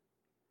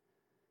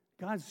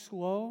 God's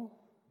slow,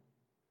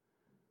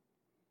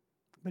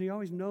 but he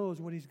always knows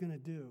what he's going to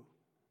do.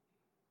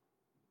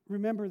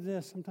 Remember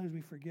this, sometimes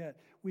we forget.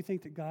 We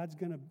think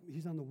that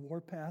he's on the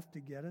warpath to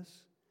get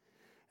us.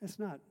 It's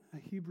not.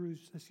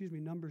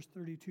 Numbers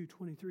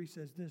 32:23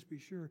 says this, be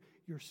sure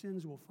your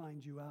sins will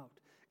find you out.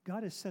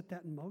 God has set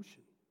that in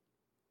motion.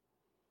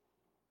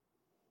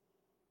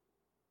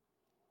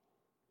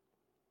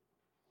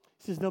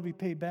 He says they'll be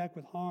paid back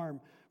with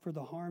harm for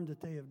the harm that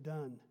they have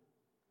done.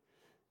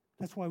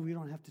 That's why we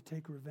don't have to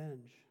take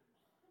revenge.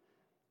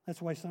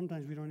 That's why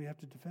sometimes we don't even have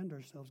to defend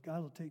ourselves.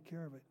 God will take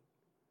care of it.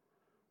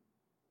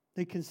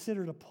 They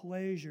consider it a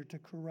pleasure to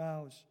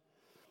carouse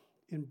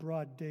in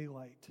broad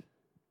daylight.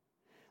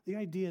 The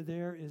idea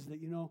there is that,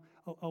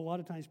 a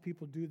lot of times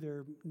people do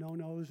their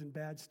no-nos and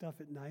bad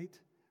stuff at night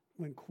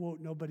when,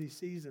 quote, nobody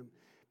sees them.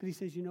 But he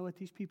says, you know what?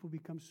 These people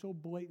become so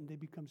blatant. They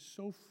become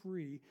so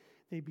free.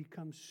 They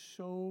become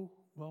so,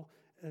 well,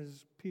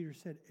 as Peter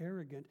said,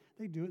 arrogant.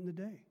 They do it in the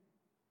day.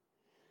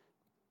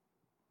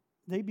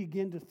 They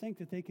begin to think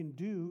that they can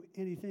do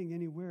anything,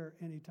 anywhere,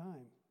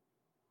 anytime.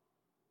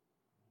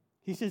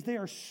 He says they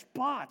are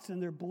spots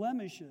and they're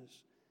blemishes,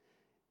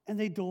 and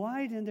they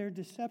delight in their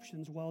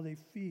deceptions while they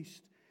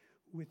feast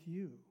with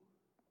you.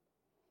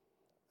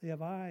 They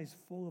have eyes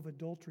full of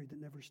adultery that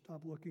never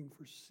stop looking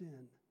for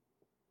sin.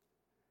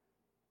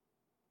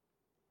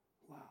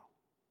 Wow.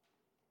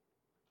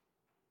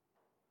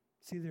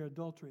 See, their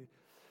adultery,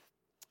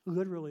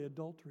 literally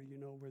adultery,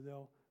 where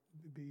they'll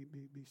be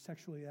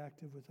sexually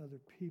active with other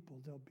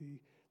people.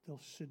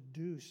 They'll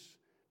seduce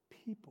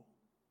people.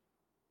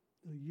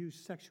 They'll use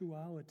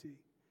sexuality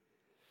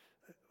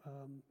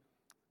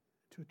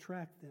to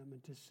attract them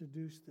and to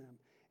seduce them.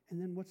 And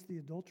then what's the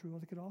adultery?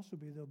 Well, it could also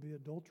be they'll be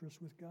adulterous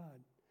with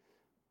God.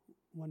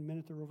 One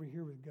minute they're over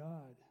here with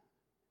God,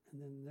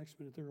 and then the next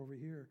minute they're over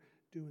here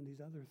doing these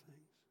other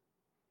things.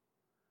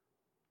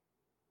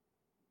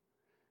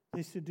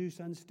 They seduce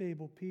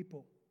unstable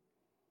people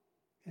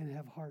and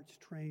have hearts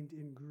trained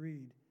in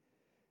greed.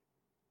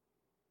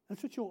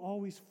 That's what you'll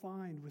always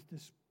find with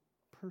this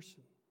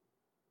person.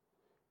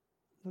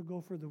 They'll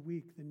go for the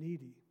weak, the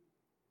needy,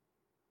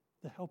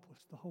 the helpless,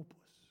 the hopeless.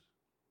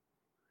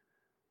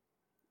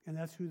 And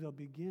that's who they'll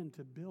begin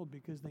to build,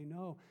 because they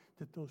know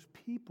that those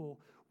people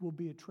will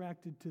be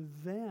attracted to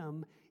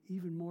them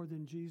even more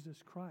than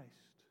Jesus Christ.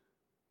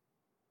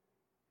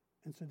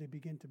 And so they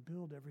begin to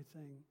build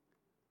everything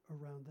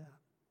around that.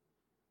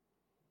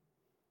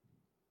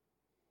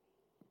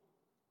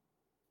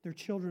 They're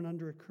children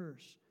under a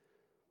curse.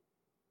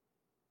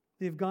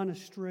 They've gone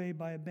astray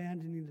by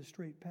abandoning the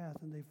straight path,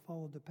 and they've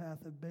followed the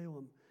path of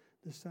Balaam,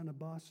 the son of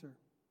Bosor,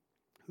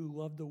 who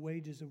loved the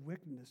wages of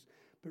wickedness,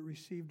 but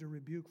received a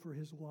rebuke for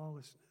his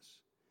lawlessness.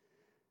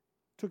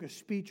 Took a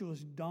speechless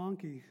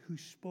donkey who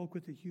spoke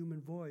with a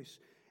human voice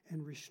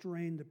and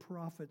restrained the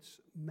prophet's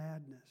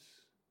madness.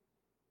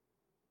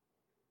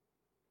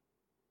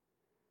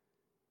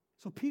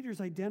 So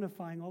Peter's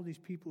identifying all these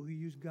people who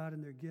use God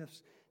and their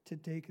gifts to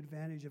take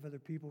advantage of other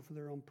people for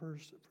their own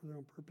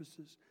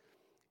purposes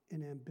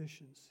and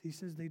ambitions. He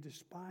says they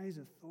despise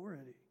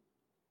authority.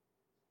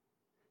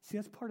 See,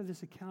 that's part of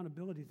this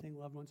accountability thing,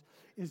 loved ones,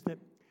 is that,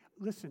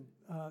 listen,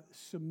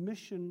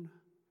 submission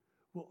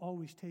will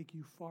always take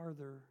you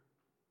farther.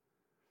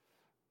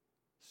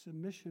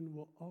 Submission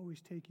will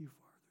always take you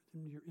farther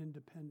than your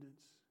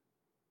independence.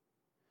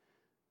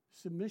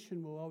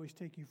 Submission will always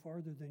take you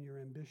farther than your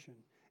ambition.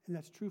 And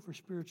that's true for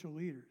spiritual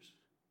leaders.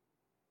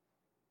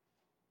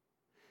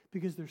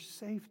 Because there's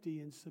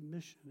safety in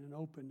submission and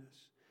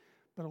openness.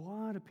 But a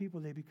lot of people,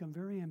 they become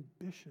very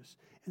ambitious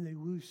and they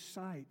lose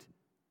sight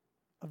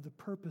of the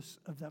purpose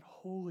of that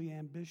holy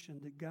ambition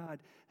that God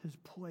has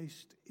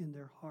placed in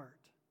their heart.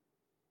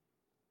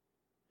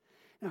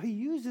 Now, he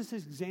uses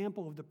this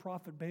example of the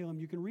prophet Balaam.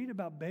 You can read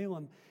about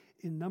Balaam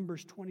in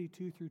Numbers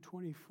 22 through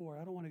 24.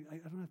 I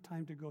don't have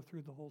time to go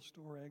through the whole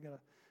story. I got to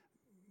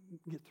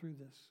get through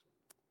this.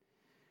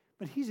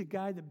 But he's a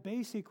guy that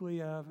basically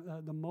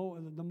the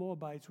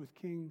Moabites with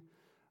King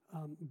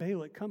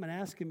Balak come and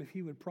ask him if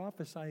he would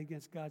prophesy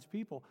against God's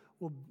people.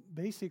 Well,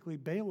 basically,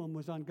 Balaam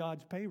was on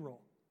God's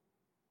payroll.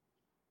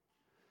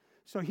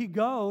 So he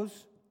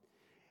goes,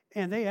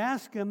 and they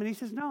ask him, and he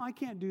says, no, I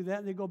can't do that.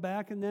 And they go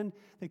back, and then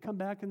they come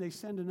back, and they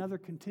send another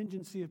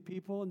contingency of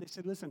people, and they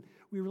said, listen,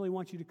 we really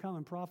want you to come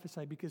and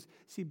prophesy, because,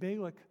 see,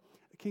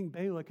 King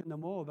Balak and the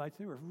Moabites,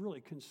 they were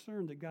really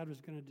concerned that God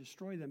was going to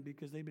destroy them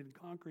because they've been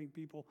conquering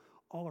people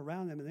all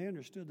around them, and they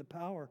understood the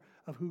power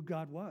of who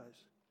God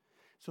was.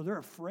 So they're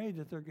afraid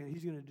that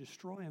he's going to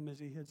destroy them as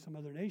he hid some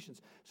other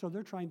nations. So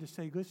they're trying to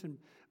say, listen,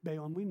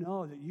 Balaam, we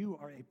know that you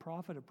are a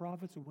prophet of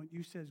prophets, and what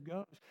you says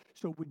goes.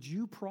 So would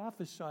you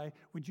prophesy,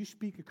 would you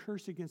speak a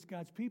curse against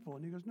God's people?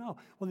 And he goes, no.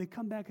 Well, they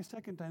come back a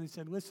second time and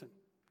said, listen,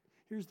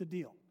 here's the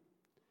deal.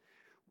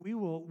 We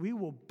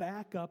will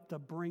back up the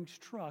Brinks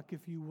truck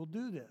if you will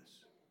do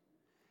this.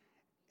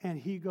 And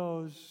he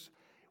goes,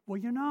 well,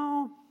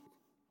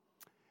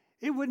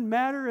 It wouldn't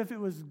matter if it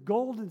was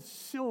gold and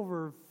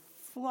silver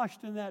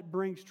flushed in that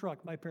Brinks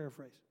truck, my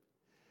paraphrase.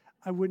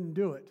 I wouldn't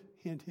do it.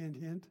 Hint, hint,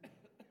 hint.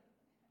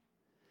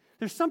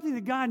 There's something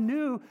that God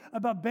knew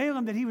about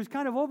Balaam that he was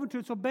kind of open to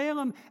it. So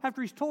Balaam,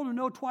 after he's told him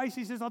no twice,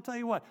 he says, I'll tell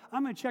you what,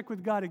 I'm going to check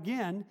with God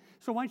again.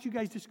 So why don't you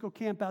guys just go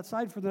camp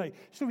outside for the night?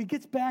 So he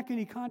gets back and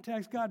he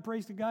contacts God,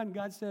 prays to God, and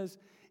God says,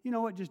 you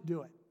know what, just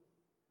do it.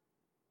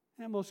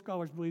 And most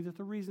scholars believe that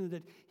the reason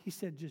that he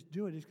said just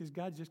do it is because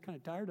God's just kind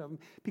of tired of him.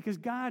 Because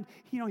God,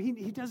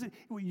 he doesn't,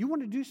 you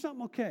want to do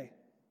something? Okay.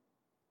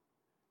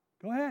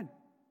 Go ahead.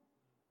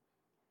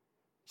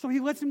 So he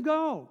lets him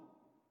go.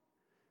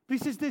 But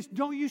he says this,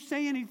 don't you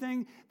say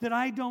anything that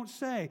I don't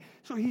say.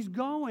 So he's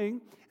going,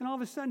 and all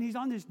of a sudden he's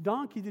on this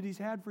donkey that he's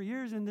had for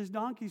years, and this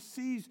donkey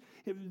sees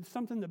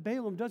something that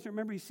Balaam doesn't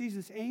remember. He sees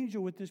this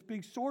angel with this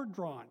big sword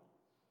drawn.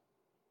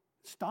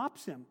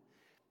 Stops him.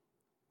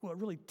 Well, it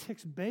really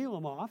ticks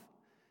Balaam off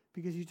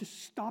because he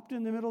just stopped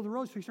in the middle of the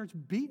road, so he starts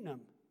beating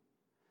him.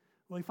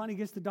 Well, he finally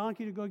gets the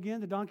donkey to go again.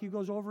 The donkey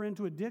goes over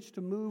into a ditch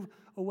to move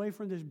away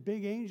from this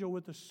big angel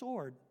with the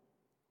sword.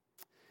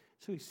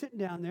 So he's sitting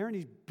down there, and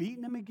he's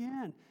beating him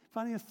again.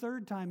 Finally, a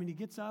third time, and he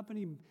gets up, and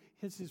he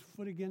hits his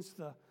foot against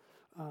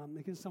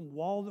some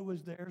wall that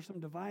was there, some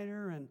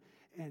divider,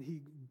 and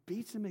he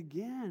beats him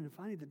again. And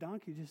finally, the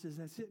donkey just says,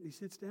 that's it, and he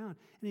sits down.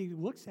 And he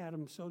looks at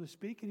him, so to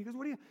speak, and he goes,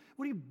 what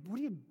are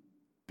you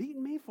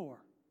beating me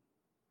for?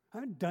 I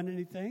haven't done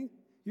anything.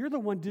 You're the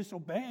one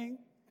disobeying,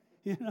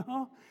 you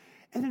know?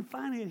 And then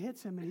finally, it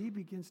hits him, and he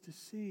begins to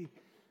see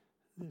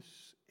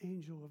this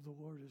angel of the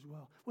Lord as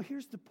well. Well,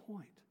 here's the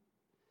point.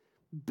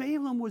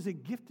 Balaam was a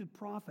gifted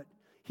prophet.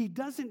 He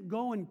doesn't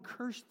go and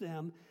curse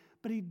them,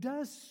 but he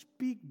does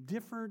speak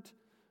different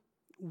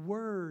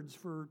words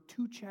for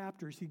 2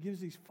 chapters. He gives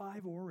these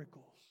 5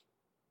 oracles.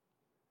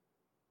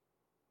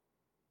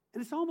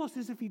 And it's almost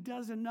as if he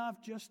does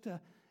enough just to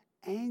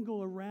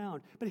angle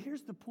around. But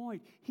here's the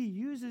point. He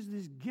uses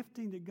this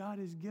gifting that God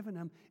has given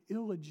him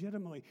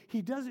illegitimately.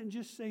 He doesn't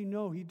just say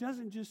no. He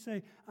doesn't just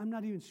say, I'm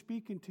not even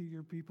speaking to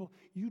your people.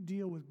 You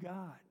deal with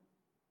God.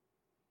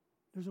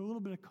 There's a little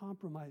bit of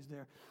compromise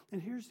there.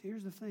 And here's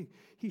the thing.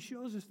 He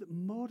shows us that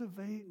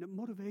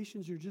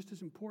motivations are just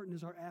as important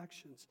as our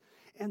actions.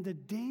 And the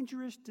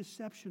dangerous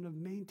deception of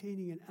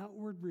maintaining an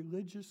outward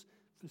religious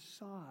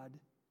facade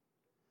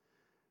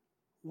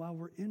while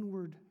we're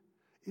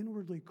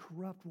inwardly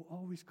corrupt will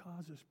always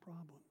cause us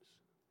problems.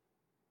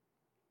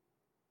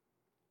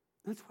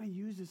 That's why he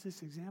uses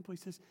this example. He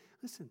says,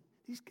 listen,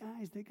 these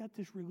guys, they got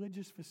this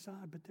religious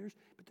facade, but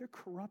they're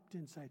corrupt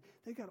inside.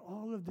 They got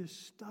all of this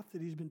stuff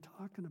that he's been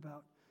talking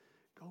about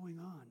going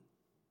on.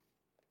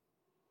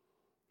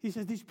 He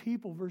says, these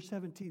people, verse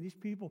 17, these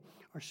people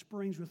are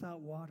springs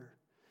without water,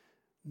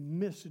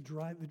 mists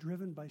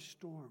driven by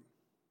storm.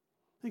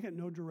 They got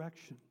no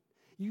direction.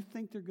 You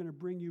think they're going to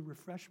bring you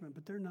refreshment,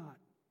 but they're not.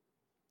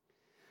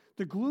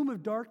 The gloom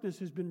of darkness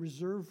has been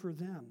reserved for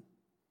them.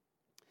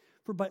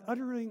 For by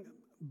uttering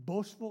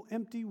boastful,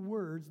 empty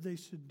words, they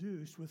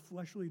seduce with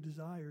fleshly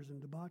desires and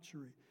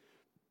debauchery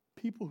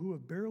people who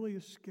have barely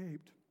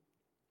escaped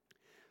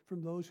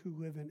from those who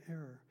live in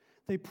error.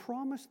 They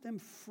promise them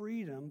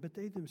freedom, but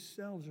they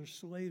themselves are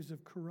slaves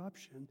of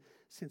corruption,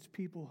 since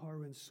people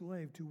are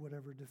enslaved to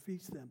whatever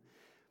defeats them.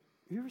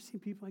 Have you ever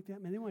seen people like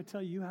that? Man, they want to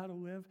tell you how to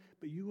live,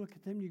 but you look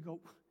at them and you go,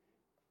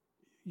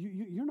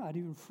 you're not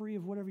even free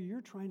of whatever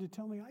you're trying to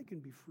tell me I can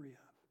be free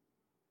of.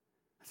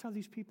 That's how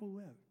these people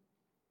live.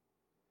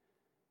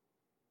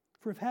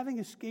 For if having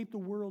escaped the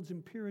world's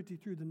impurity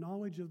through the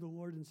knowledge of the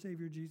Lord and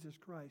Savior Jesus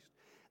Christ,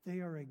 they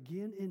are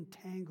again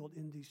entangled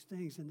in these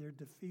things and they're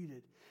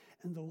defeated.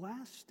 And the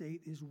last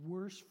state is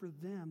worse for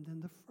them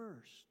than the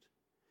first.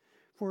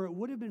 For it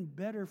would have been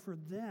better for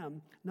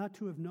them not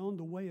to have known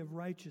the way of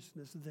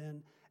righteousness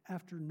than,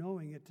 after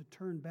knowing it, to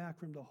turn back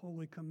from the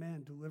holy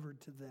command delivered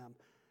to them.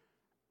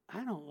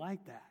 I don't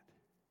like that.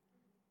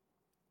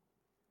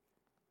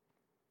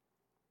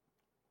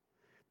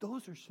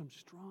 Those are some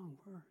strong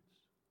words.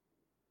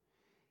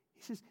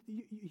 He says,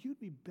 you'd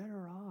be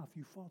better off,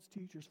 you false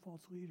teachers,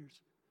 false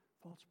leaders,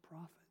 false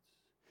prophets.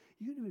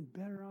 You'd have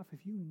been better off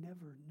if you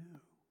never knew.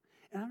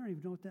 And I don't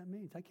even know what that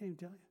means. I can't even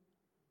tell you.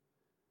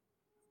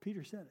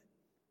 Peter said it.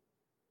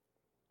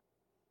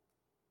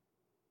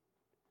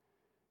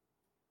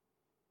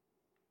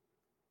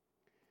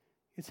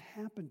 It's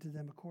happened to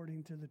them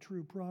according to the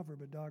true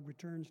proverb, a dog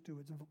returns to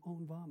its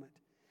own vomit.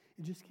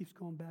 It just keeps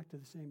going back to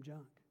the same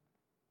junk.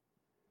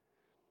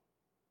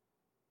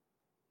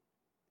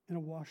 And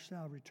a washed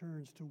sow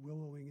returns to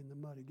wallowing in the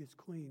mud. It gets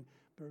clean,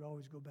 but it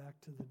always go back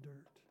to the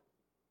dirt.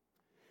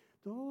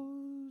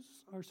 Those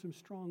are some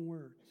strong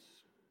words.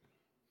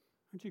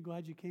 Aren't you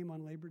glad you came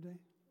on Labor Day?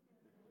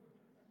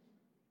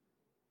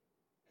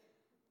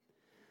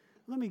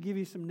 Let me give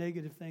you some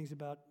negative things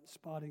about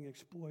spotting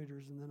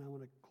exploiters, and then I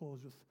want to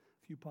close with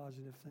a few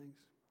positive things.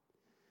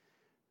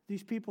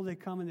 These people, they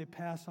come and they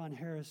pass on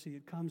heresy.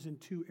 It comes in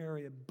 2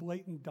 areas.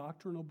 Blatant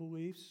doctrinal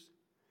beliefs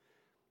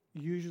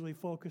usually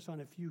focus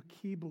on a few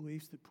key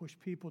beliefs that push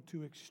people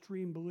to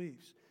extreme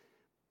beliefs.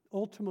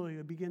 ultimately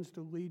it begins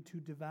to lead to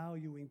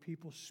devaluing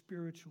people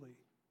spiritually.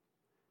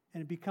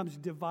 And it becomes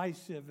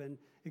divisive, and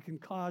it can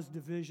cause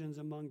divisions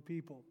among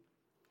people.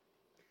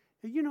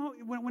 You know,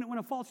 when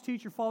a false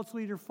teacher, false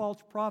leader, false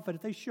prophet,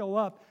 if they show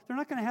up, they're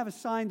not going to have a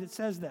sign that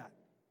says that.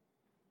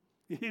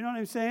 You know what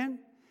I'm saying?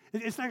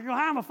 It's like,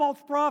 I'm a false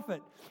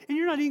prophet. And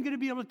you're not even going to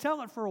be able to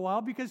tell it for a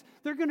while because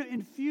they're going to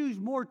infuse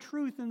more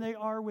truth than they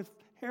are with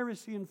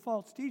heresy and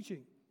false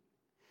teaching.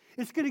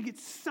 It's going to get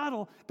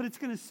subtle, but it's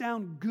going to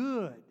sound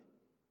good.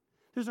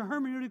 There's a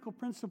hermeneutical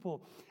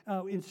principle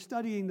in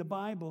studying the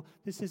Bible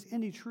that says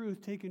any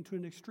truth taken to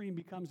an extreme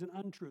becomes an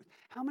untruth.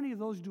 How many of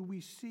those do we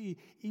see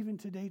even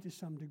today to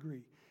some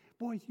degree?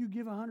 Boy, if you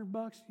give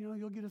 $100,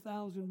 you'll get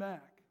 1,000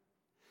 back.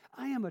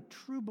 I am a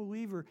true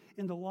believer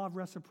in the law of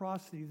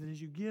reciprocity, that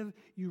as you give,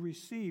 you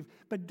receive.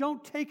 But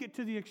don't take it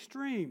to the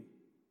extreme.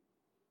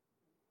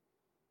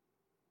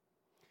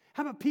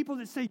 How about people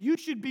that say, you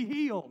should be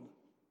healed?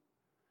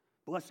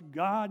 Bless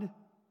God,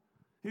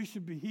 you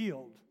should be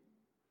healed.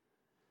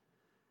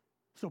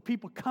 So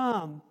people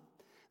come,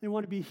 they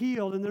want to be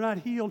healed, and they're not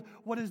healed.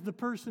 What does the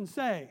person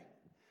say?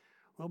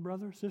 Well,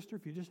 brother, sister,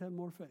 if you just have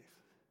more faith.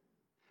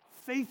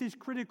 Faith is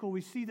critical.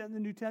 We see that in the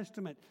New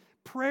Testament.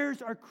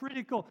 Prayers are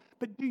critical.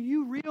 But do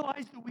you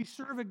realize that we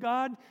serve a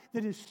God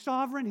that is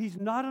sovereign? He's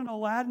not an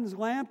Aladdin's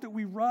lamp that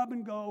we rub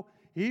and go,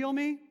 heal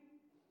me.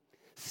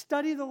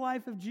 Study the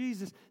life of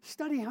Jesus.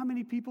 Study how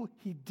many people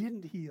he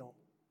didn't heal.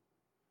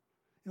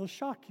 It'll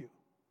shock you.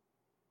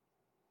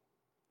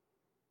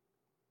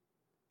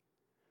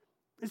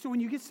 And so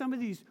when you get some of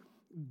these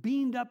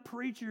beamed up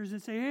preachers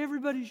that say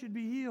everybody should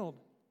be healed,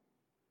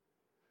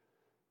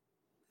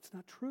 it's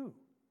not true.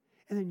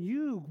 And then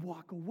you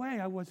walk away,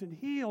 I wasn't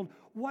healed.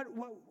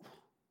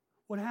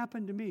 What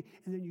happened to me?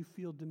 And then you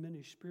feel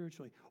diminished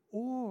spiritually.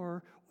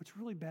 Or what's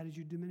really bad is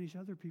you diminish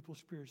other people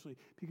spiritually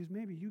because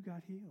maybe you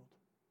got healed,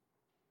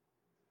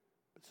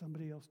 but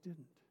somebody else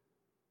didn't.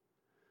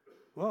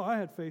 Well, I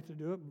had faith to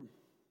do it.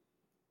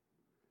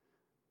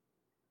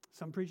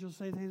 Some preachers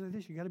say things like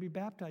this: you got to be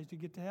baptized to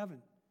get to heaven.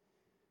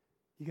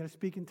 You got to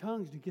speak in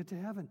tongues to get to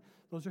heaven.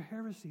 Those are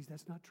heresies.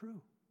 That's not true.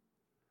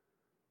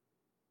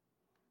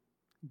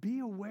 Be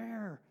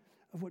aware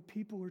of what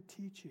people are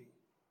teaching.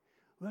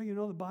 Well,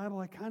 the Bible,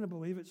 I kind of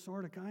believe it,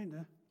 sort of, kind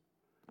of.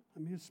 I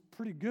mean, it's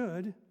pretty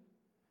good.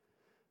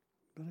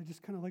 But I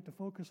just kind of like to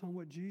focus on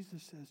what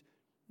Jesus says.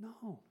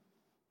 No.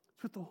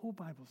 It's what the whole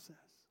Bible says.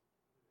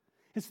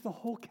 It's the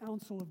whole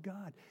counsel of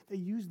God. They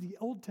used the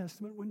Old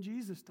Testament when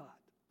Jesus taught.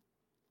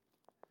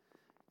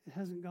 It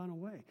hasn't gone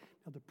away.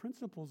 Now, the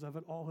principles of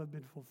it all have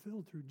been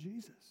fulfilled through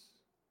Jesus.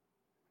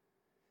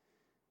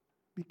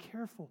 Be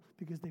careful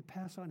because they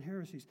pass on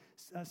heresies.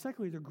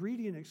 Secondly, they're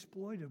greedy and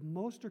exploitive.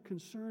 Most are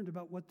concerned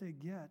about what they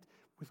get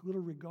with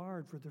little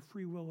regard for the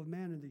free will of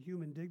man and the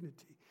human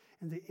dignity.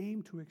 And they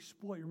aim to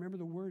exploit. Remember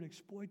the word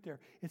exploit there.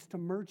 It's to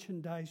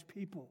merchandise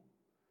people.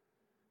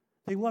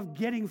 They love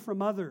getting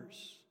from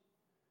others.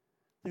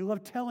 They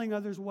love telling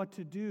others what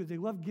to do. They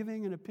love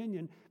giving an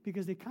opinion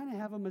because they kind of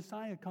have a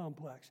Messiah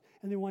complex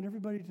and they want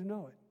everybody to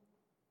know it.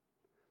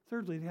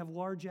 Thirdly, they have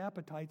large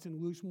appetites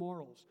and loose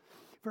morals.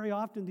 Very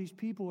often these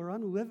people are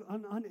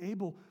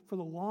unable for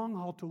the long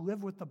haul to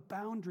live with the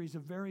boundaries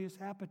of various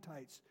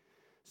appetites.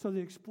 So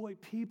they exploit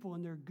people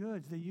and their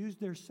goods. They use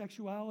their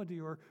sexuality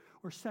or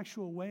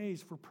sexual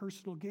ways for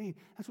personal gain.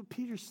 That's what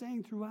Peter's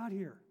saying throughout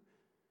here.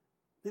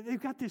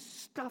 They've got this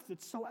stuff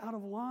that's so out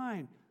of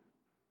line.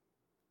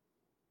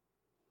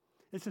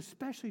 It's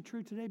especially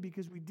true today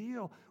because we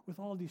deal with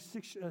all these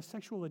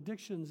sexual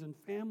addictions and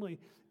family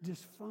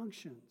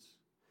dysfunctions.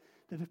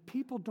 That if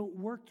people don't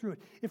work through it,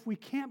 if we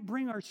can't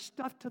bring our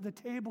stuff to the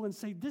table and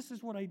say, this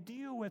is what I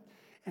deal with,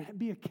 and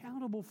be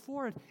accountable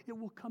for it, it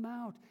will come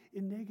out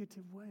in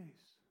negative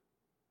ways.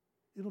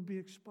 It'll be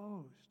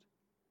exposed.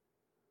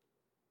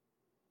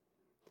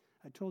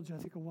 I told you, I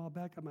think a while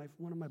back,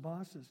 one of my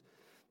bosses,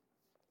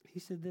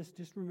 he said this,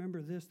 just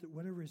remember this, that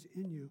whatever is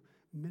in you,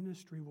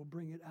 ministry will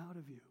bring it out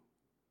of you.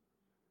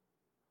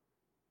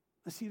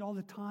 I see it all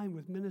the time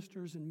with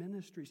ministers and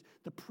ministries.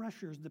 The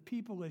pressures, the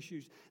people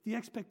issues, the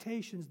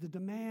expectations, the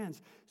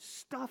demands.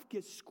 Stuff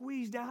gets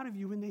squeezed out of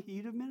you in the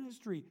heat of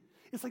ministry.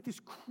 It's like this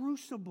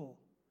crucible.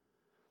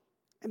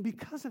 And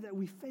because of that,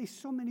 we face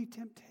so many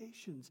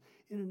temptations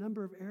in a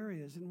number of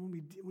areas. And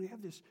when we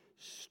have this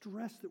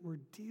stress that we're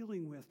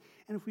dealing with,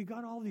 and if we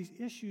got all these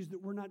issues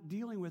that we're not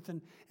dealing with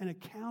and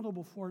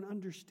accountable for and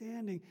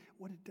understanding,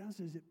 what it does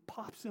is it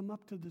pops them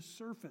up to the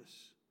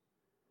surface.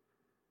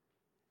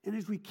 And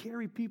as we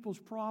carry people's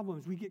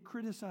problems, we get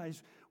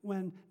criticized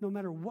when no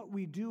matter what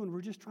we do and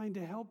we're just trying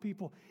to help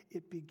people,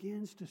 it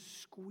begins to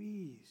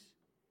squeeze.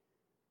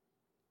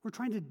 We're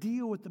trying to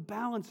deal with the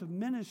balance of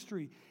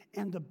ministry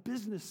and the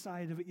business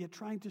side of it, yet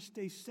trying to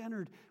stay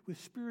centered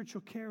with spiritual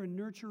care and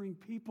nurturing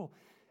people.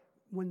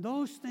 When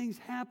those things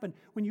happen,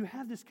 when you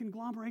have this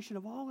conglomeration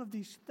of all of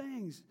these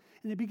things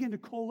and they begin to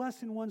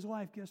coalesce in one's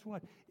life, guess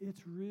what?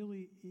 It's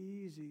really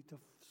easy to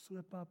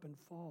slip up and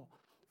fall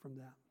from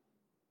that.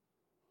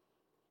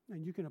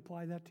 And you can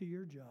apply that to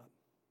your job.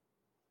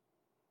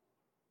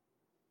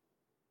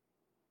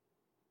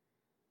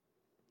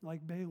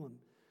 like Balaam.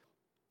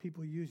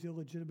 People use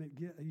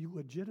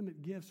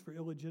legitimate gifts for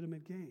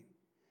illegitimate gain.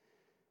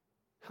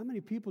 How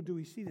many people do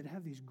we see that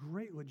have these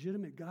great,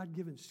 legitimate,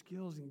 God-given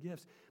skills and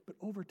gifts, but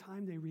over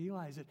time they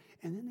realize it,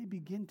 and then they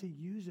begin to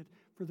use it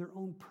for their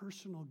own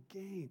personal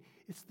gain?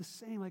 It's the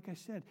same, like I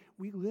said,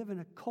 we live in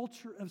a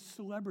culture of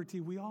celebrity.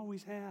 We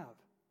always have.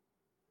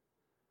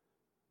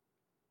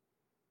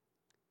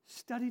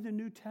 Study the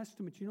New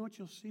Testament. You know what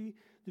you'll see?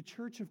 The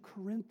church of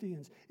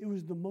Corinthians. It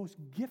was the most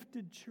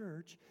gifted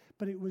church,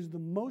 but it was the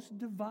most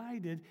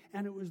divided,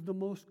 and it was the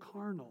most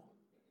carnal.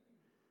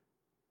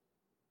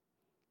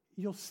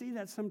 You'll see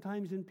that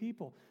sometimes in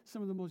people.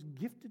 Some of the most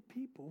gifted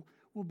people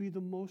will be the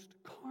most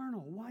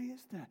carnal. Why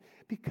is that?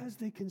 Because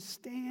they can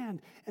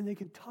stand and they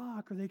can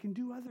talk or they can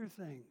do other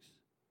things.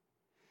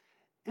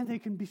 And they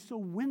can be so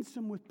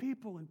winsome with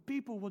people and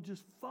people will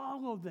just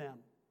follow them.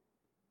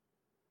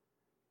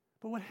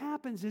 But what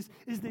happens is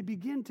they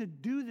begin to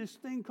do this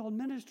thing called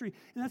ministry.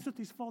 And that's what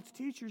these false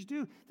teachers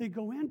do. They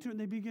go into it and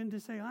they begin to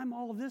say, I'm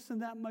all of this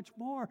and that much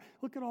more.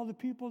 Look at all the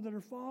people that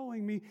are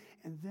following me.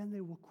 And then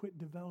they will quit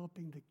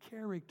developing the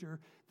character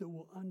that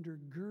will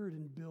undergird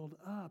and build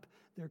up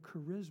their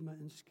charisma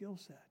and skill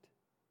set.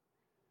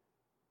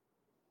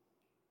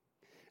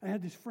 I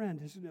had this friend,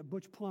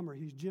 Butch Plummer.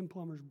 He's Jim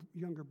Plummer's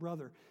younger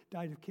brother.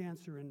 Died of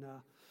cancer in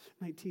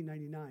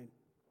 1999.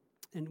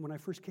 And when I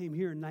first came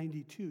here in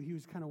 92, he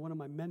was kind of one of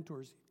my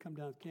mentors. He'd come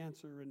down with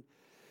cancer, and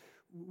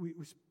we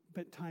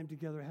spent time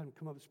together. I had him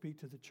come up and speak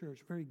to the church.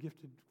 Very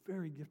gifted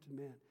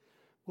man.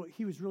 Well,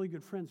 he was really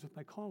good friends with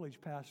my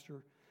college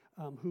pastor,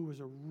 who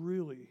was a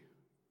really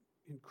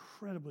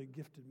incredibly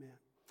gifted man.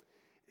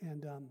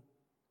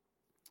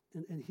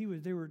 And he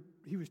was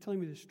telling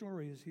me this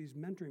story as he's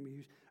mentoring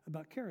me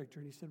about character.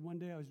 And he said, one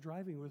day I was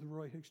driving with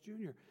Roy Hicks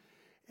Jr.,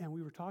 and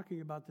we were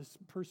talking about this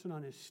person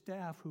on his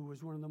staff who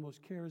was one of the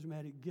most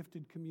charismatic,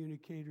 gifted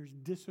communicators,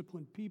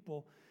 disciplined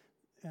people.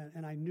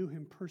 And I knew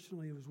him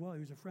personally as well. He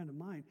was a friend of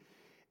mine.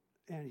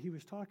 And he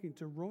was talking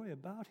to Roy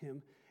about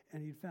him,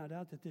 and he'd found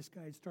out that this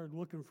guy had started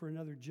looking for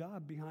another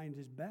job behind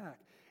his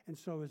back. And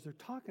so as they're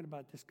talking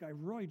about this guy,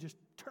 Roy just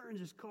turns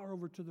his car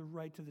over to the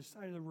right, to the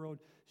side of the road,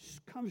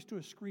 comes to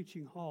a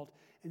screeching halt,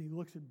 and he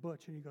looks at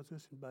Butch, and he goes,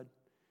 listen, bud,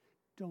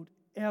 don't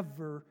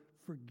ever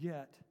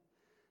forget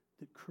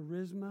that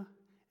charisma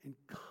and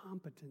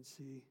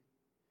competency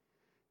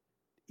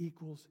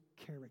equals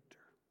character.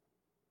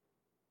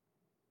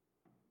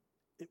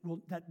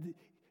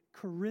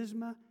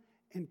 Charisma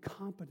and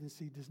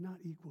competency does not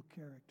equal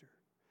character.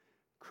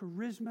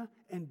 Charisma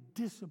and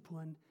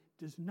discipline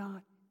does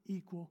not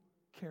equal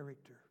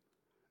character.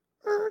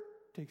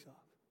 Takes off.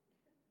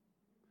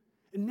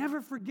 And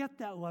never forget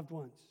that, loved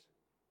ones.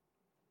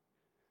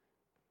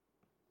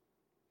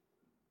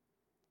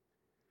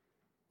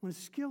 When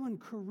skill and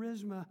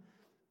charisma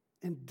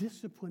and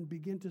discipline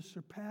begin to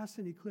surpass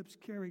and eclipse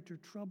character,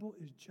 trouble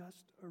is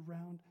just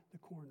around the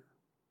corner.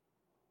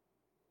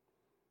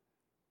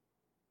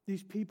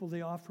 These people,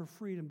 they offer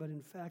freedom, but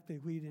in fact, they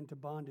lead into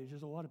bondage.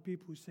 There's a lot of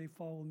people who say,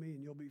 follow me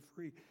and you'll be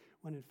free,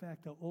 when in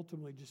fact, they'll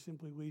ultimately just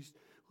simply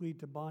lead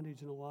to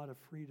bondage and a lot of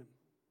freedom.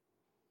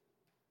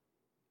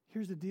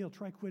 Here's the deal.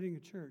 Try quitting a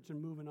church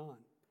and moving on.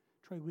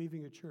 Try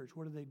leaving a church.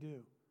 What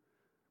do?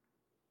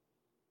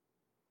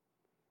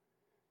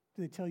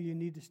 Do they tell you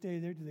need to stay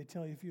there? Do they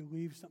tell you if you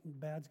leave, something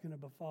bad's going to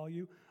befall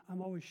you?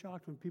 I'm always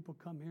shocked when people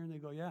come here and they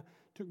go, yeah,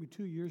 it took me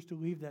 2 years to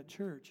leave that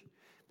church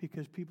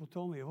because people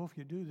told me, oh, if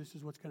you do, this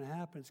is what's going to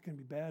happen. It's going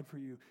to be bad for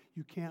you.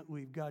 You can't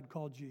leave. God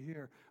called you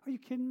here. Are you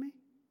kidding me?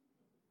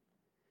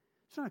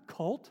 It's not a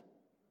cult.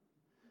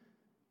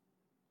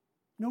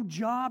 No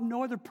job,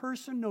 no other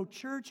person, no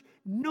church.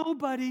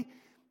 Nobody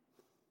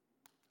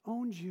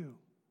owns you.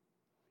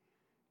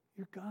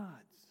 You're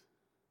God's.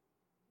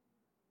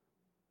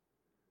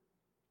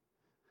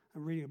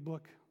 I'm reading a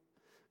book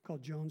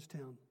called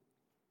Jonestown.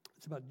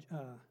 It's about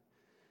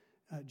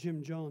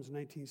Jim Jones,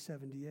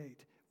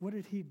 1978. What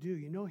did he do?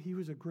 You know, he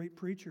was a great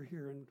preacher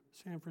here in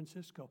San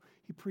Francisco.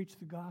 He preached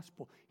the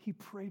gospel. He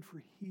prayed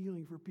for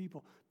healing for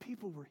people.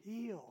 People were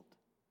healed.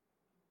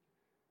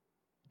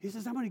 He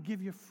says, I'm going to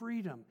give you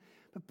freedom.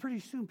 But pretty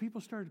soon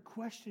people started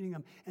questioning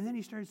him. And then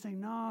he started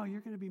saying, no, you're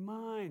going to be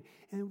mine.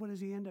 And then what does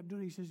he end up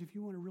doing? He says, if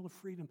you want a real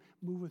freedom,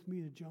 move with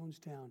me to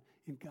Jonestown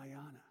in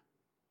Guyana.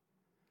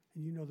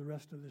 And you know the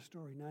rest of the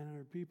story.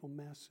 900 people,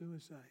 mass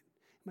suicide.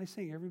 Am I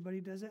saying everybody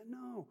does that?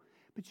 No.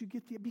 But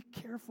be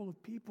careful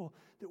of people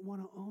that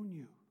want to own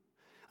you.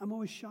 I'm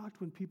always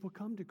shocked when people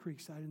come to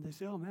Creekside and they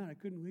say, oh man, I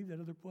couldn't leave that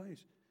other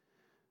place.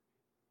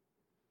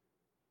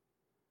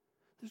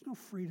 There's no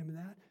freedom in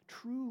that.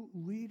 True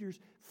leaders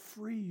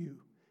free you.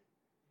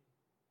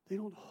 They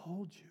don't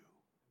hold you.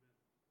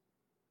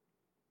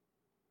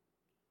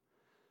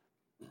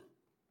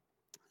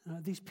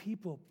 These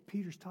people,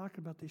 Peter's talking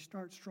about, they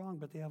start strong,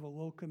 but they have a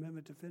low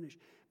commitment to finish.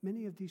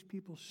 Many of these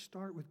people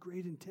start with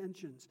great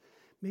intentions,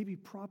 maybe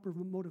proper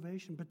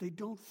motivation, but they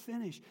don't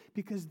finish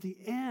because the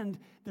end,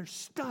 their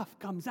stuff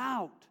comes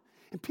out.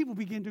 And people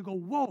begin to go,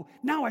 whoa,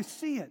 now I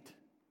see it.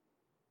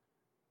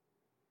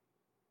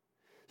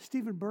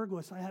 Stephen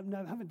Berglas, I haven't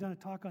done a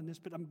talk on this,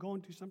 but I'm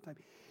going to sometime.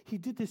 He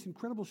did this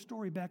incredible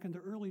story back in the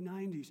early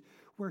 90s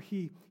where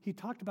he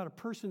talked about a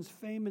person's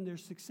fame and their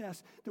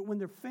success, that when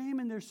their fame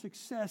and their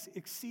success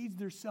exceeds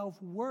their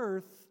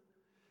self-worth,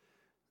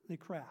 they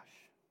crash.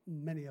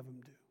 Many of them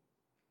do.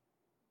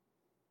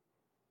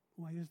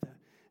 Why is that?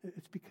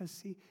 It's because,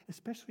 see,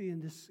 especially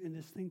in this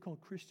thing called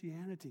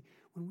Christianity,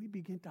 when we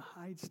begin to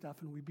hide stuff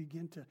and we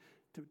begin to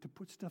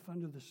put stuff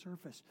under the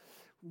surface,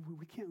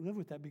 we can't live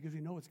with that because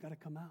we know it's got to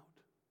come out.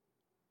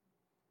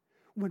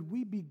 When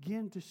we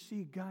begin to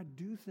see God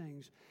do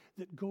things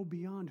that go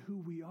beyond who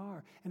we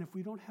are, and if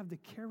we don't have the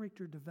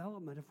character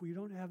development, if we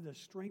don't have the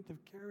strength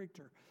of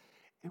character,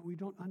 and we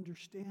don't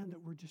understand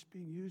that we're just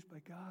being used by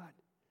God,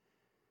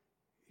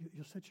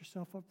 you'll set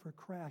yourself up for a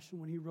crash. And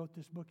when he wrote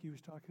this book, he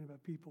was talking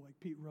about people like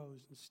Pete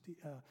Rose and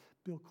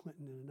Bill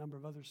Clinton and a number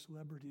of other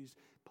celebrities,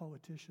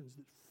 politicians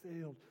that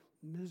failed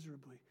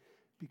miserably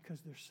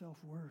because their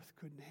self-worth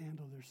couldn't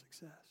handle their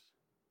success.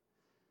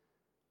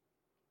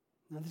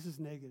 Now, this is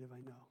negative,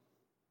 I know.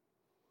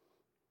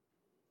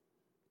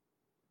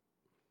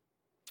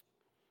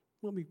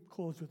 Let me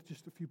close with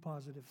just a few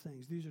positive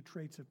things. These are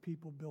traits of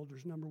people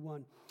builders. Number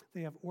one, they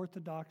have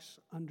orthodox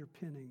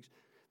underpinnings.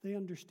 They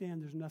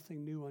understand there's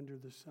nothing new under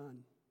the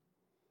sun.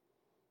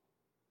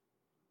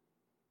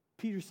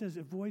 Peter says,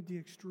 avoid the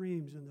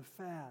extremes and the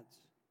fads.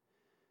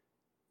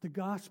 The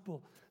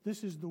gospel,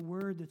 this is the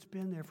word that's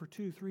been there for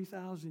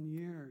 2,000-3,000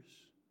 years.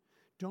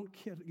 Don't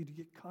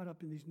get caught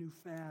up in these new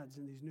fads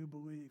and these new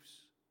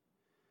beliefs.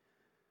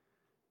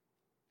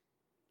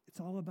 It's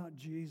all about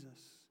Jesus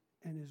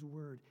and his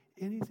word.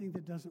 Anything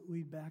that doesn't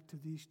lead back to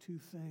these two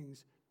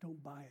things,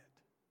 don't buy it.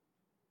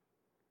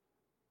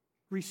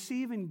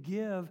 Receive and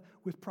give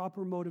with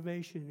proper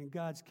motivation in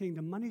God's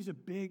kingdom. Money's a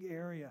big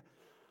area.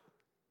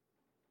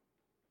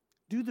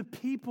 Do the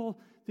people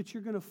that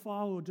you're going to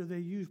follow, do they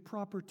use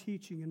proper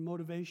teaching and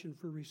motivation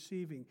for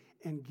receiving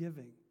and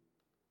giving?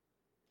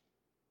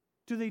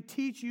 Do they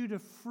teach you to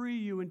free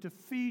you and to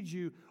feed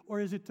you, or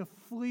is it to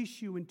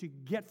fleece you and to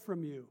get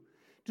from you?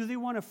 Do they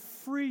want to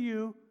free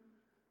you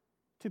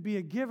to be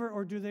a giver,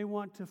 or do they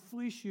want to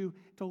fleece you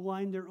to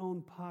line their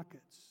own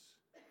pockets?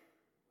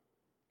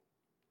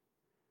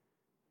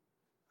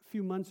 A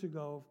few months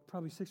ago,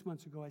 probably 6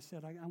 months ago, I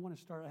said, I want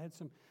to start. I had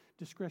some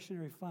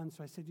discretionary funds,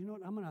 so I said, you know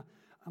what, I'm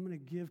going to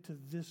give to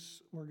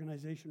this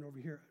organization over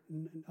here.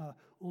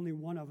 Only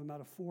one of them out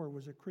of 4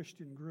 was a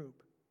Christian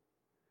group.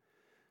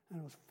 And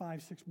it was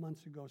 5-6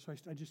 months ago, so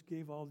I just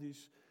gave all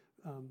these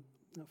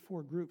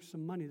 4 groups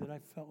some money that I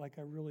felt like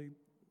I really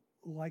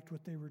liked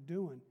what they were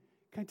doing.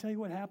 Can I tell you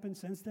what happened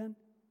since then?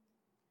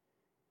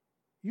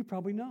 You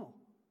probably know.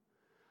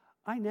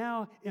 I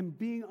now am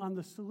being on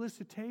the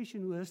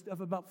solicitation list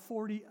of about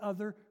 40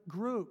 other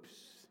groups.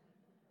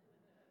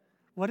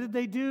 What did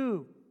they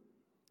do?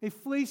 They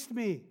fleeced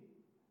me.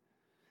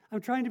 I'm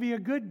trying to be a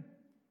good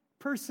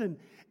person,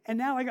 and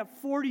now I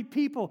got 40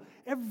 people.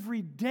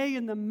 Every day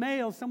in the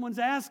mail, someone's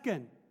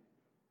asking.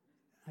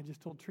 I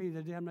just told Trina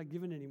that day I'm not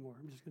giving anymore.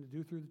 I'm just going to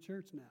do it through the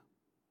church now.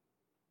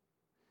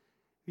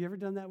 Have you ever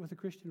done that with a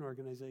Christian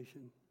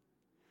organization?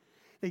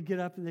 They get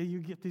up and you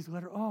get these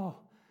letters, oh,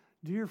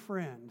 dear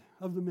friend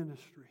of the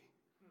ministry.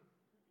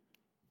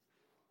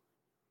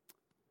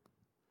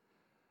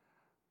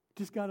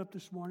 Just got up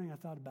this morning, I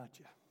thought about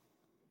you.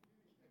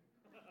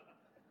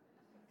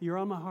 You're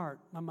on my heart,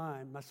 my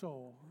mind, my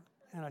soul,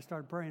 and I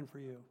started praying for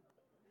you.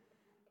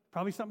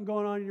 Probably something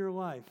going on in your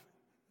life,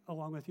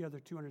 along with the other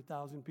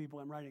 200,000 people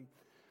I'm writing.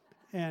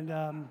 And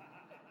I'm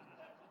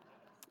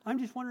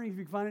just wondering if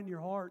you can find it in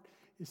your heart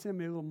and send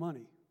me a little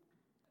money.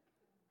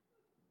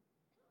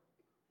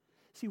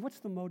 See, what's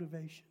the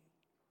motivation?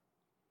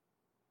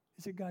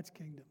 Is it God's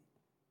kingdom?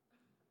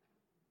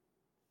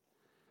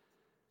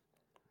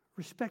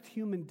 Respect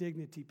human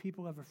dignity.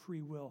 People have a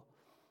free will.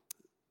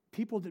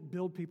 People that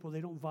build people,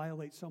 they don't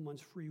violate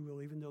someone's free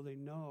will, even though they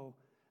know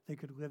they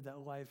could live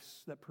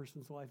that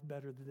person's life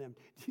better than them.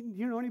 Do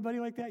you know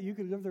anybody like that? You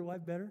could live their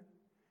life better?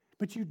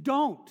 But you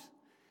don't,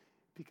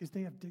 because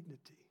they have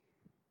dignity.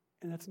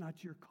 And that's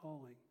not your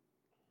calling.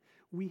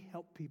 We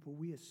help people,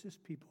 we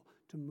assist people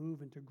to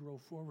move and to grow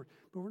forward.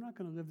 But we're not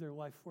going to live their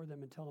life for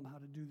them and tell them how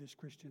to do this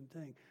Christian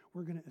thing.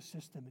 We're going to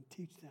assist them and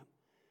teach them.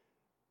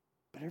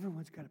 But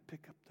everyone's got to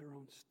pick up their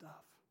own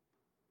stuff.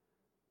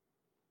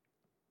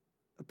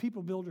 A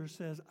people builder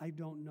says, I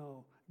don't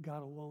know.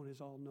 God alone is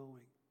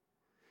all-knowing.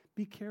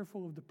 Be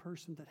careful of the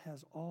person that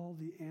has all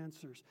the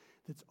answers,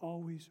 that's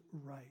always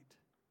right.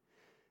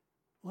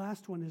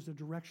 Last one is a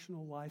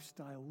directional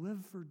lifestyle.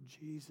 Live for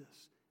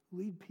Jesus.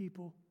 Lead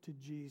people to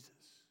Jesus.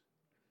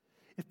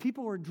 If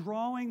people are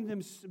drawing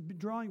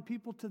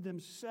people to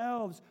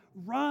themselves,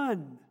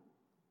 run.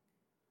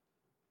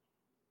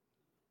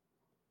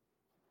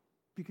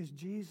 Because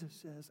Jesus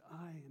says,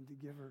 I am the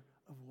giver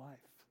of life,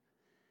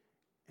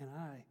 and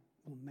I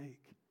will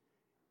make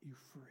you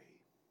free.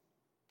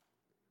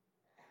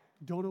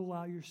 Don't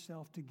allow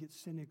yourself to get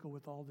cynical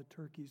with all the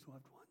turkeys,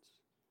 loved ones.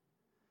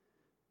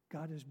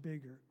 God is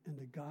bigger, and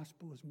the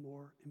gospel is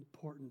more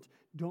important.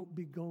 Don't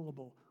be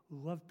gullible.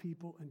 Love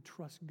people and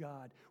trust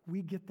God.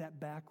 We get that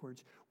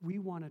backwards. We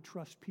want to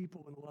trust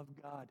people and love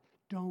God.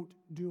 Don't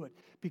do it.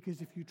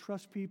 Because if you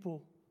trust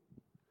people,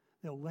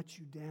 they'll let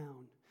you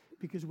down.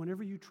 Because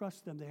whenever you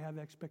trust them, they have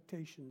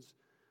expectations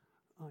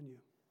on you.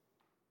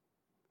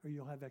 Or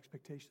you'll have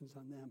expectations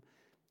on them.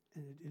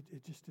 And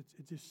it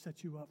just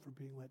sets you up for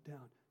being let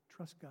down.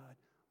 Trust God.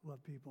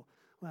 Love people.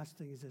 Last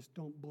thing is this.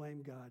 Don't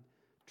blame God.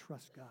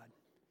 Trust God.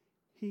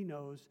 He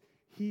knows.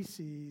 He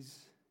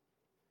sees.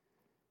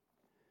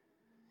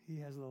 He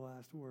has the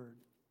last word.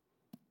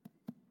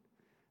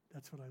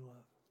 That's what I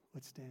love.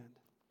 Let's stand.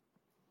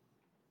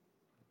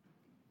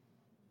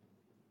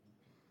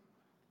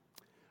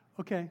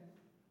 Okay.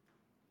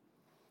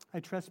 I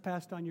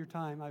trespassed on your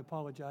time. I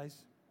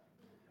apologize.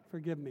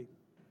 Forgive me.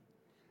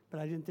 But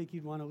I didn't think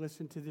you'd want to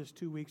listen to this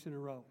 2 weeks in a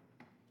row.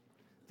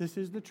 This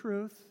is the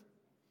truth.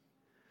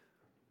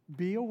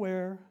 Be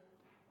aware.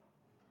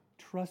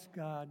 Trust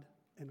God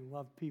and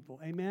love people.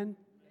 Amen? Amen.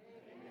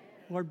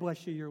 Lord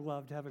bless you. You're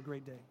loved. Have a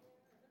great day.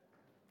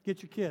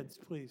 Get your kids,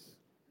 please.